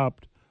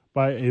stopped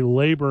by a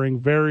laboring,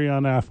 very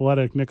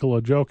unathletic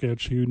Nikola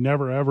Jokic, who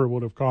never, ever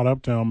would have caught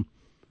up to him.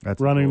 That's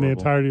running horrible. The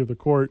entirety of the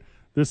court.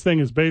 This thing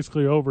is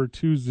basically over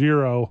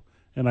 2-0,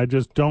 and I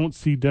just don't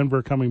see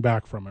Denver coming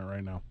back from it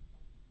right now.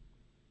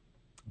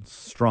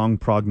 Strong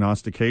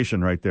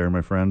prognostication right there,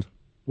 my friend.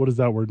 What does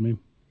that word mean?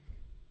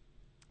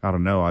 I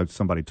don't know.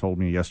 Somebody told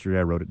me yesterday.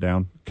 I wrote it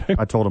down. Okay.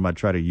 I told him I'd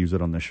try to use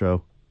it on the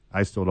show.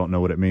 I still don't know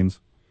what it means.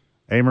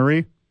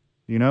 AMarie,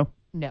 you know?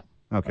 No.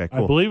 Okay,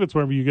 cool. I believe it's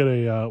whenever you get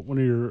one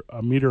of your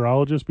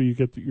meteorologists, but you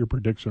get your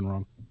prediction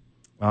wrong.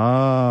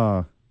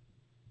 Ah.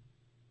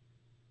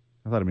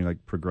 I thought it'd be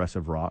like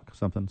progressive rock,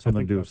 something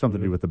to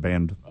do with the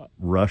band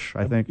Rush.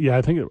 I think. Yeah,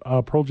 I think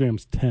Pearl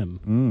Jam's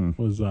 10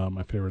 was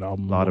my favorite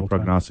album. A lot of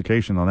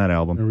prognostication on that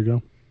album. There we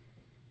go.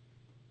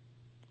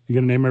 You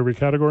gonna name every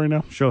category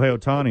now? Shohei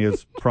Ohtani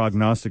is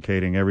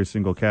prognosticating every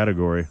single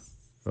category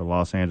for the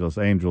Los Angeles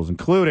Angels,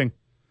 including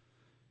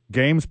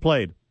games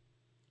played,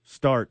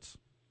 starts,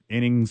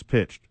 innings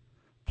pitched,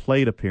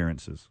 plate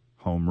appearances,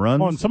 home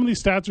runs. Oh, and some of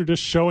these stats are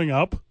just showing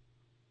up?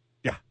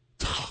 Yeah.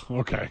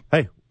 Okay.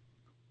 Hey.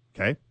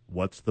 Okay.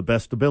 What's the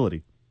best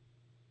ability?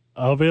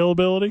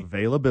 Availability?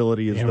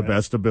 Availability is the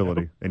best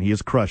ability, and he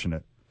is crushing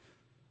it.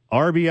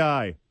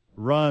 RBI,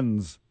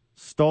 runs,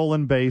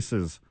 stolen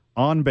bases,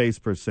 on-base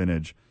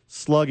percentage,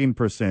 slugging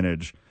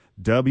percentage,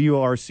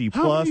 WRC+.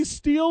 How many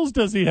steals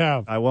does he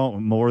have? I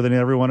won't, more than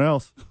everyone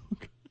else.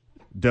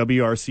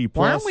 WRC+.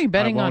 Why aren't we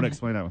betting I won't on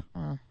explain that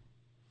one.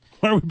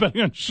 Why are we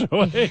betting on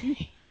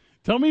Shohei?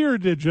 Tell me you're a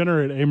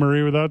degenerate,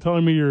 AMarie, without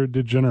telling me you're a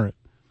degenerate.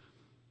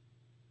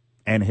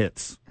 And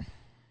hits.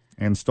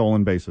 And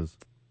stolen bases.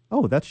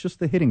 Oh, that's just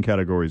the hitting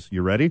categories.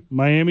 You ready?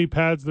 Miami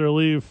pads their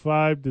lead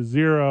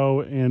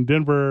 5-0, and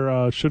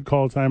Denver should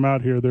call a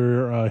timeout here.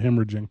 They're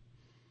hemorrhaging.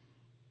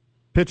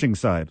 Pitching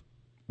side.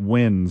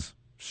 Wins,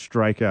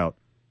 strikeout,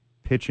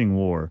 pitching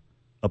WAR,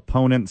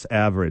 opponent's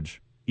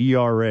average,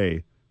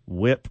 ERA,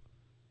 WHIP,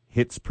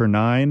 hits per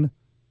 9,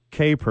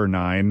 K per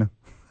 9,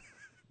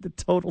 the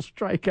total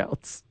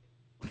strikeouts.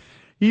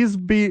 He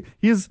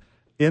is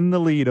in the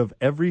lead of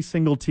every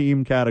single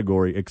team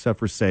category except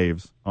for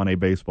saves on a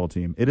baseball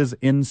team. It is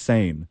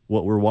insane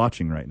what we're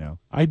watching right now.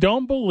 I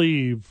don't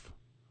believe,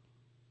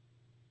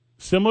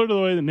 similar to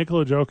the way that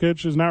Nikola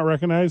Jokic is not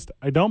recognized,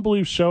 I don't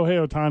believe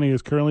Shohei Ohtani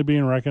is currently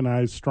being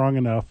recognized strong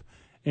enough.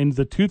 And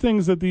the two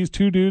things that these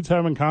two dudes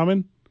have in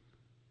common,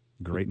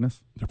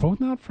 greatness. They're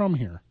both not from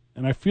here.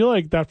 And I feel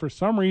like that for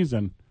some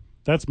reason,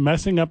 that's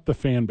messing up the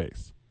fan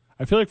base.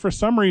 I feel like for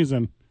some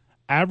reason,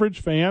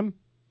 average fan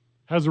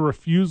has a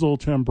refusal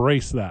to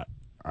embrace that.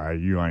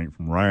 You ain't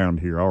from around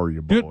here, are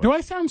you, boy? Do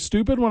I sound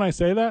stupid when I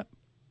say that?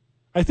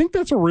 I think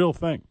that's a real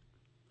thing.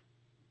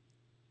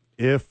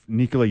 If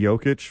Nikola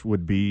Jokic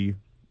would be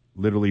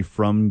literally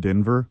from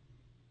Denver,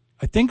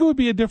 I think it would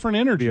be a different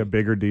energy. Be a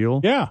bigger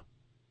deal. Yeah.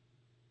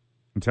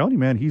 I'm telling you,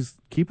 man, he's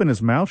keeping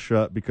his mouth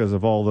shut because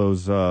of all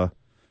those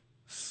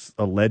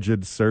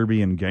alleged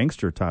Serbian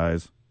gangster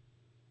ties.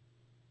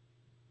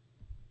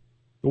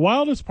 The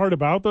wildest part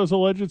about those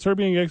alleged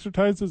Serbian gangster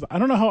ties is I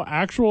don't know how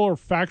actual or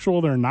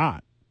factual they're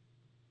not.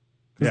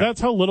 Because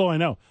that's how little I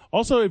know.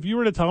 Also, if you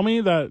were to tell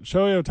me that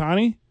Shohei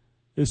Ohtani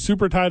is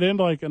super tied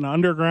into like an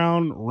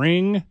underground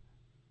ring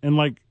in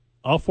like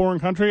a foreign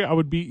country, I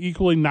would be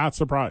equally not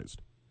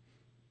surprised.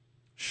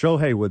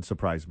 Shohei would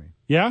surprise me.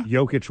 Yeah?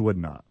 Jokic would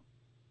not.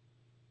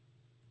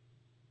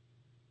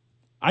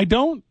 I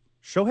don't.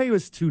 Shohei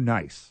was too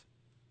nice.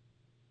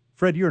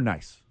 Fred, you're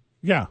nice.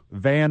 Yeah.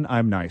 Van,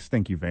 I'm nice.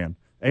 Thank you, Van.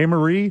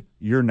 AMarie,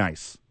 you're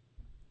nice.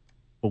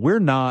 But we're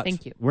not.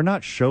 Thank you. We're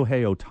not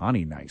Shohei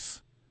Ohtani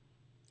nice.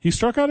 He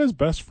struck out his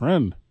best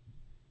friend.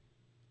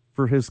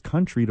 For his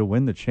country to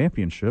win the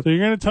championship. So you're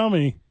going to tell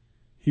me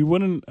he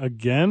wouldn't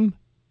again?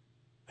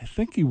 I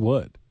think he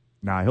would.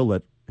 Nah,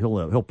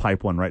 he'll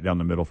pipe one right down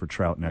the middle for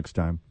Trout next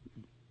time.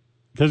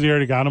 Because he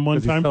already got him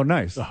one time? He's so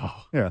nice.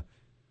 Oh. Yeah.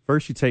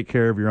 First you take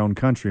care of your own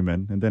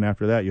countrymen, and then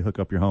after that you hook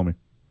up your homie.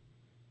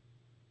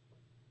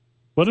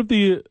 What if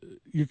the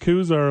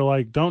Yakuza are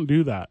like, don't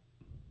do that?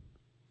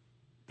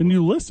 Then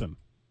you listen.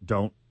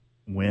 Don't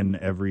win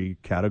every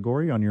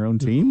category on your own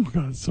team? Oh,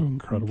 God, it's so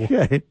incredible.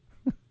 Okay.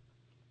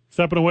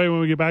 Stepping away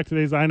when we get back to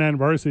today's I-9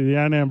 Varsity, the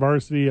I-9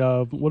 Varsity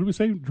of, what did we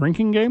say,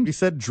 drinking games? We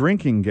said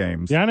drinking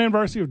games. The I-9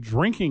 Varsity of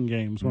drinking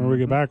games. When we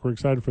get back, we're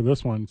excited for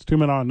this one. It's 2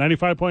 Men On,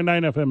 95.9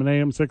 FM and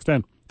AM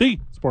 610, the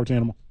Sports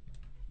Animal.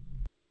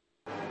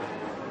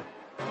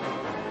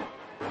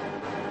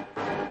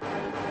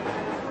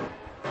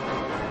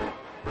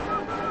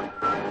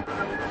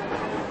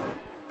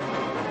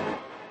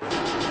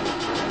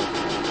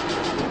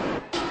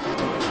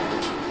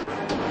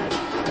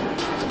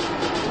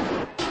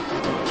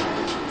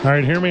 All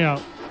right, hear me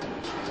out.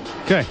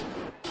 Okay.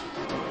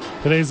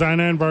 Today's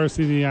I-9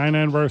 Varsity, the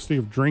I-9 Varsity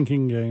of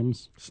drinking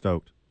games.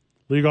 Stoked.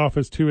 League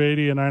office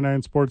 280 at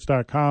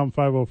i9sports.com,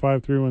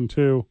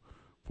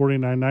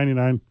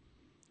 505-312-4999.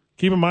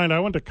 Keep in mind, I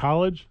went to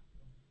college.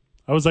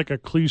 I was like a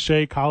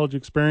cliche college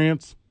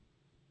experience.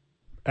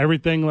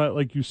 Everything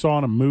like you saw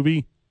in a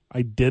movie,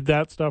 I did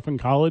that stuff in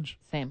college.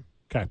 Same.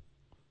 Okay.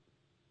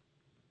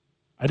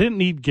 I didn't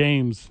need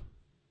games.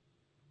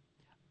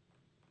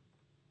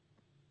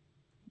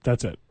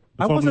 That's it.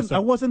 I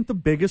wasn't the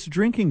biggest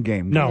drinking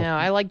game guy. No. No,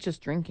 I like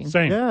just drinking.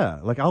 Same. Yeah,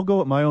 like I'll go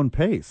at my own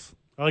pace.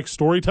 I like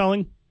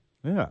storytelling.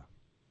 Yeah.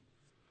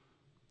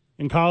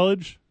 In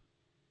college,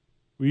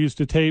 we used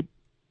to tape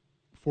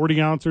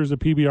 40 ounces of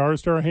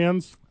PBRs to our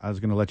hands. I was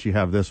going to let you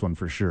have this one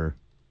for sure.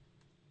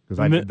 Because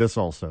I did this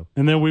also.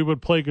 And then we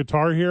would play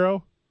Guitar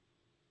Hero.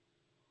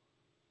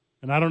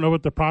 And I don't know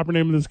what the proper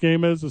name of this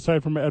game is,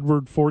 aside from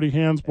Edward 40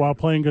 Hands while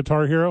playing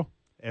Guitar Hero.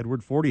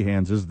 Edward 40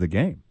 Hands is the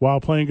game. While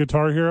playing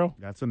Guitar Hero.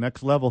 That's a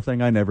next level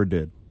thing I never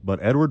did. but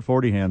Edward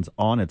 40 Hands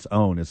on its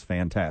own is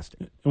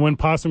fantastic. And when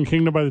Possum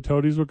Kingdom by the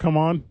Toadies would come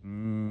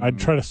on, I'd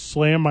try to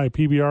slam my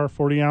PBR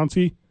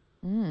 40-ounce.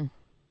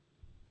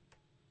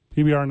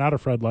 PBR, not a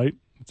Fred Light.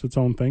 It's its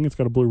own thing. It's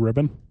got a blue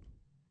ribbon.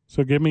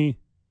 So give me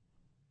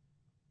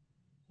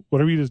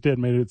whatever you just did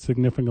made it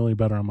significantly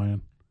better on my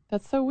end.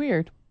 That's so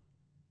weird.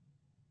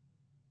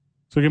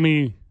 So give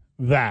me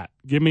that.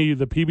 Give me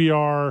the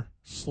PBR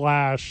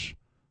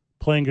 /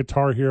 playing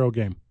Guitar Hero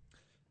game.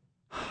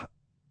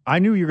 I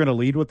knew you were going to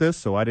lead with this,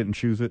 so I didn't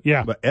choose it.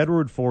 Yeah. But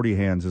Edward 40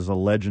 Hands is a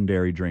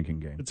legendary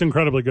drinking game. It's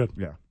incredibly good.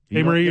 Yeah.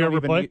 AMarie, you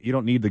ever play? You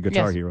don't need the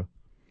Guitar Yes. Hero.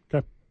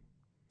 Okay.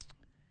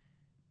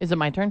 Is it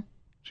my turn?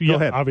 Yeah,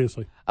 ahead.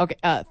 Obviously. Okay.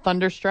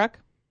 Thunderstruck.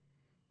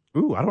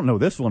 Ooh, I don't know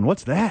this one.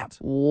 What's that?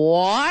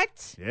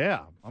 What?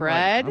 Yeah.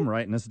 Fred? I'm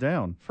writing this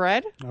down.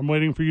 Fred? I'm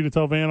waiting for you to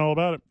tell Van all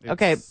about it.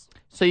 Okay.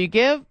 So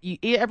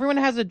everyone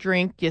has a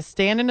drink. You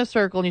stand in a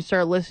circle and you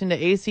start listening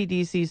to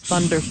AC/DC's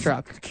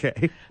Thunderstruck.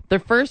 Okay. The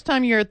first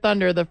time you hear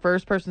thunder, the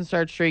first person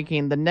starts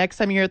drinking. The next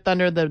time you hear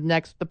thunder,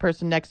 the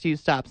person next to you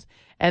stops.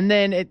 And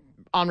then it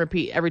on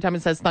repeat every time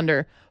it says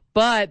thunder.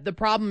 But the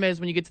problem is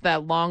when you get to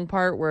that long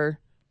part where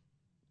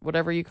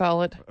whatever you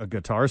call it. A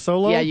guitar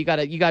solo? Yeah, you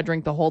gotta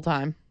drink the whole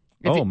time.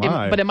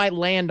 My. But it might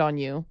land on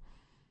you.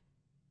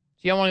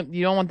 So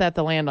you don't want that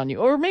to land on you.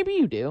 Or maybe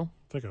you do.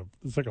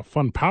 It's like a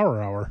fun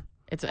power hour.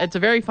 It's a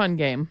very fun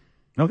game.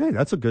 Okay,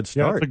 that's a good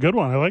Yeah, start. it's a good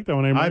one. I like that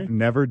one, AMarie. I've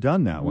never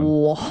done that one.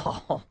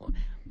 Whoa.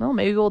 Well,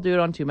 maybe we'll do it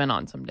on 2 Men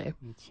On someday.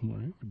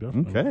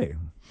 Definitely. Okay.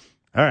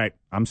 All right.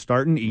 I'm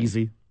starting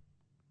easy.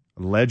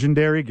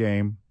 Legendary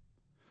game.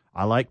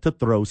 I like to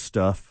throw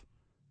stuff.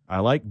 I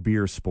like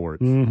beer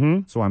sports. Mm-hmm.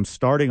 So I'm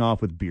starting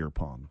off with beer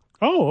pong.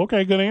 Oh,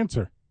 okay. Good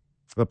answer.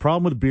 The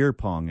problem with beer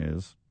pong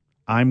is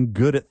I'm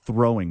good at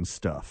throwing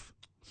stuff.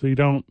 So you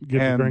don't get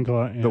to And drink a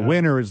lot. Yeah. The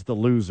winner is the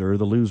loser.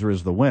 The loser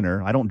is the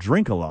winner. I don't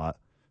drink a lot.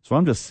 So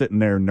I'm just sitting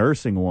there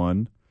nursing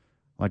one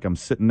like I'm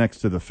sitting next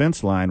to the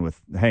fence line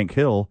with Hank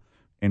Hill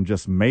and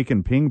just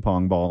making ping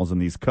pong balls in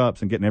these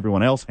cups and getting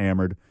everyone else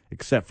hammered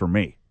except for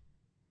me.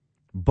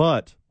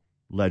 But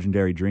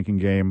legendary drinking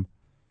game.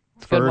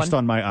 First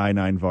on my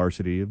I-9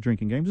 varsity of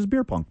drinking games is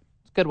beer pong.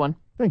 It's a good one.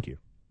 Thank you.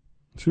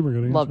 Super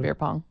good answer. Love beer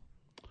pong.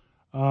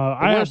 The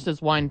worst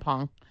is wine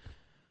pong.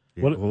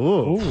 What?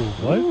 Ooh.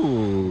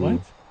 What?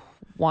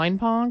 Wine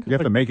pong? You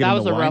have to make it That into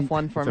was a wine, rough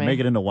one for to me. make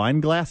it into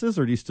wine glasses,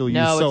 or do you still use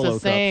No, solo it's the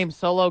cups? same.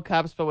 Solo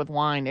cups, but with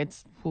wine.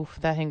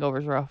 That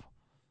hangover's rough.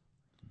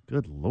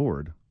 Good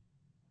Lord.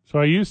 So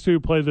I used to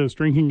play this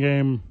drinking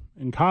game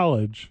in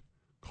college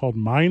called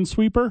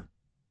Minesweeper,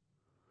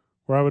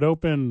 where I would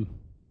open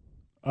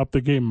up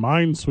the game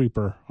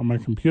Minesweeper on my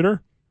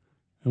computer,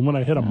 and when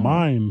I hit a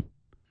mine,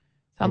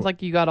 Sounds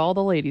like you got all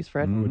the ladies,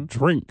 Fred. I would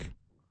drink.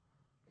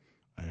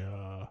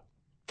 I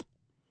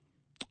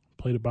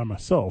played it by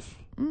myself.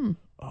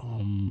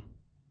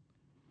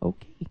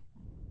 Okay.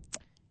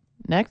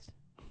 Next.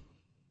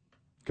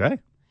 Okay.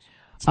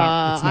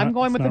 I'm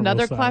going with not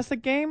another real sad.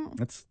 classic game.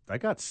 I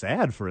got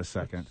sad for a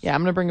second. Yeah,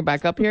 I'm going to bring it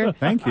back up here.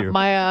 Thank you.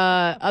 My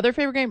other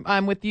favorite game,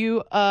 I'm with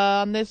you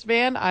on this,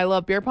 Van. I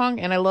love beer pong,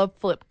 and I love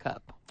Flip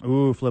Cup.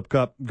 Ooh, Flip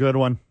Cup. Good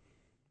one.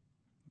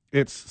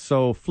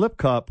 Flip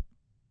Cup,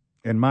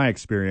 in my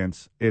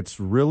experience, it's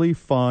really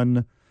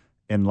fun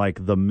in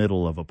like the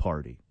middle of a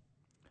party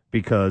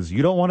because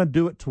you don't want to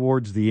do it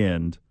towards the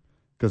end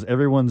because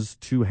everyone's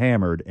too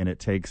hammered and it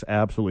takes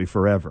absolutely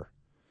forever.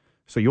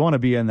 So you want to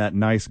be in that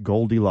nice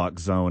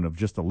Goldilocks zone of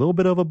just a little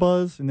bit of a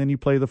buzz, and then you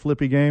play the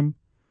flippy game.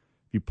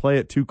 If you play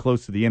it too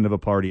close to the end of a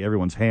party,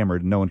 everyone's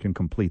hammered and no one can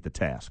complete the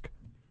task.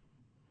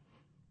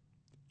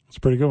 It's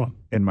a pretty good one.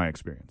 In my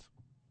experience.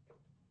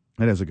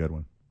 It is a good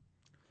one.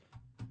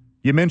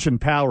 You mentioned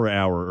Power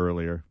Hour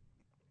earlier.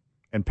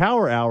 And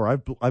Power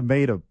Hour, I've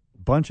made a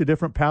bunch of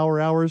different Power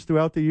Hours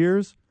throughout the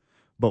years,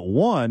 but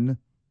one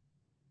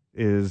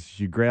is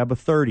you grab a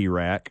 30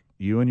 rack,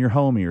 you and your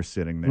homie are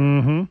sitting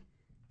there,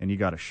 and you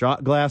got a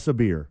shot glass of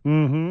beer.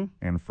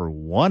 And for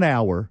 1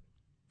 hour,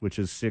 which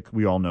is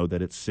we all know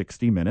that it's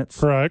 60 minutes.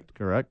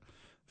 Correct.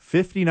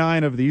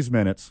 59 of these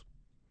minutes,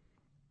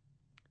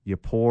 you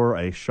pour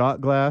a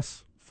shot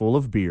glass full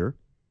of beer,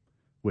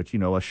 which,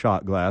 a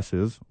shot glass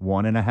is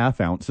 1.5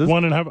 ounces.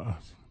 1.5.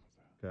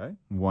 Okay.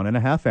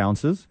 1.5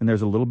 ounces, and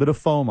there's a little bit of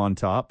foam on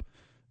top.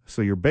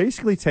 So you're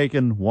basically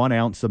taking 1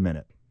 ounce a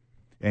minute.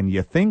 And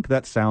you think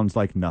that sounds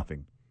like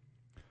nothing.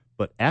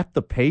 But at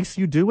the pace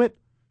you do it,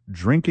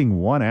 drinking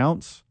 1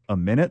 ounce a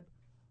minute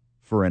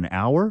for an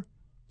hour,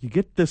 you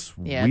get this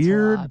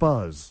weird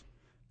buzz.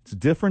 It's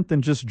different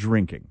than just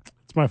drinking.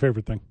 It's my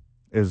favorite thing.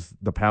 Is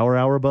the Power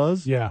Hour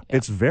buzz? Yeah.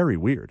 It's very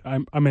weird.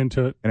 I'm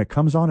into it. And it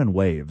comes on in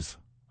waves.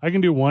 I can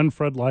do one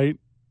Fred Light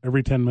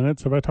every 10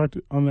 minutes. Have I talked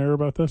on there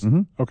about this?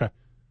 Okay.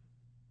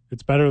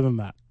 It's better than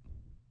that.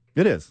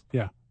 It is.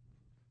 Yeah.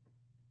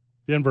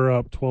 Denver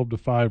up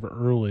 12-5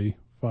 early,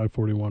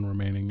 5:41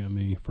 remaining in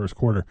the first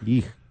quarter.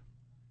 Eek.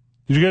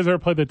 Did you guys ever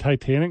play the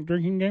Titanic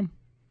drinking game?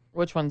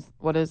 Which one's?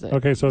 What is it?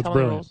 Okay, so it's Tell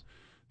me the brilliant. rules.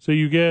 So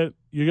you get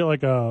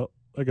like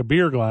a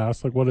beer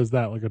glass, like what is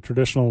that? Like a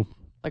traditional,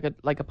 Like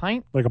a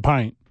pint? like a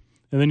pint,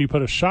 and then you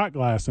put a shot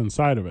glass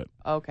inside of it.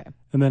 Okay.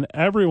 And then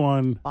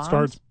everyone Bombs?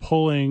 starts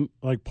pouring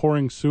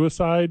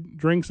suicide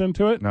drinks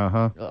into it.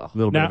 A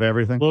little bit Now- of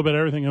everything. A little bit of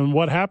everything. And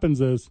what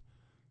happens is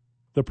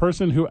the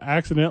person who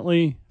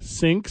accidentally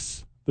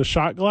sinks the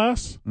shot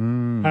glass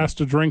has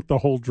to drink the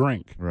whole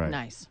drink. Right.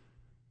 Nice.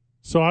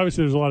 So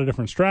obviously there's a lot of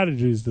different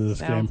strategies to this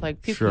game. Sounds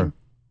like puking. Sure.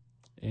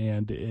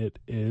 And it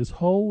is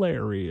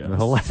hilarious.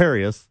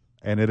 Hilarious.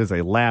 And it is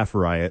a laugh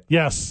riot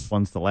Yes.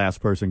 once the last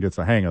person gets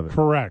a hang of it.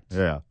 Correct.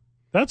 Yeah.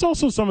 That's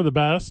also some of the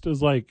best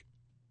is like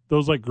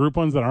those like group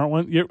ones that aren't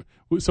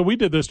one. So we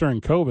did this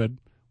during COVID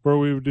where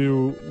we would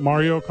do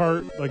Mario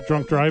Kart, like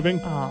drunk driving.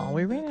 Oh,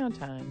 we ran out of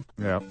time.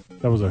 Yeah.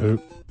 That was a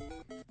hoot.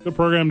 Good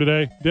program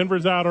today.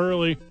 Denver's out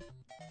early.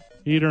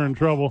 Heater in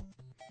trouble.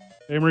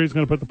 AMarie's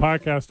going to put the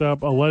podcast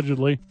up,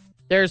 allegedly.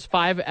 There's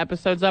 5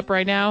 episodes up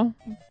right now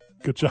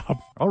Good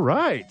job. All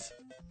right.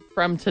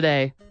 from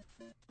today.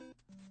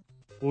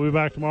 We'll be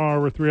back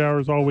tomorrow. We're 3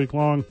 hours all week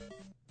long.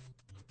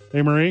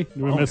 AMarie,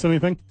 did we miss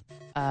anything?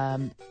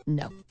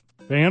 No.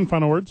 Van,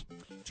 final words?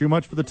 Too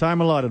much for the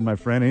time allotted, my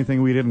friend.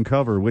 Anything we didn't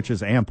cover, which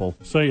is ample.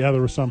 So, yeah,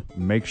 there was some.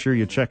 Make sure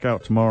you check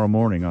out tomorrow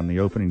morning on the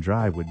opening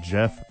drive with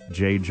Jeff,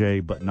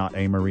 JJ, but not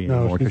AMarie No,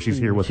 anymore because she's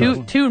here with us.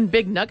 Two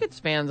big Nuggets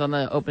fans on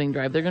the opening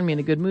drive. They're going to be in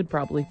a good mood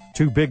probably.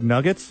 2 big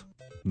nuggets.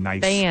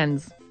 Nice.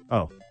 Fans.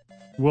 Oh,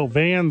 Well,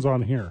 Van's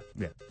on here.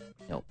 yeah.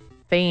 No.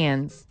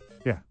 Fans.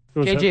 Yeah.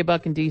 We'll just JJ have-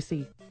 Buck in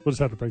DC. We'll just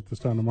have to break this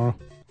down tomorrow.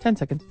 10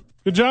 seconds.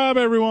 Good job,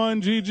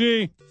 everyone.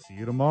 GG. See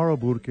you tomorrow,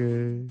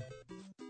 Burke.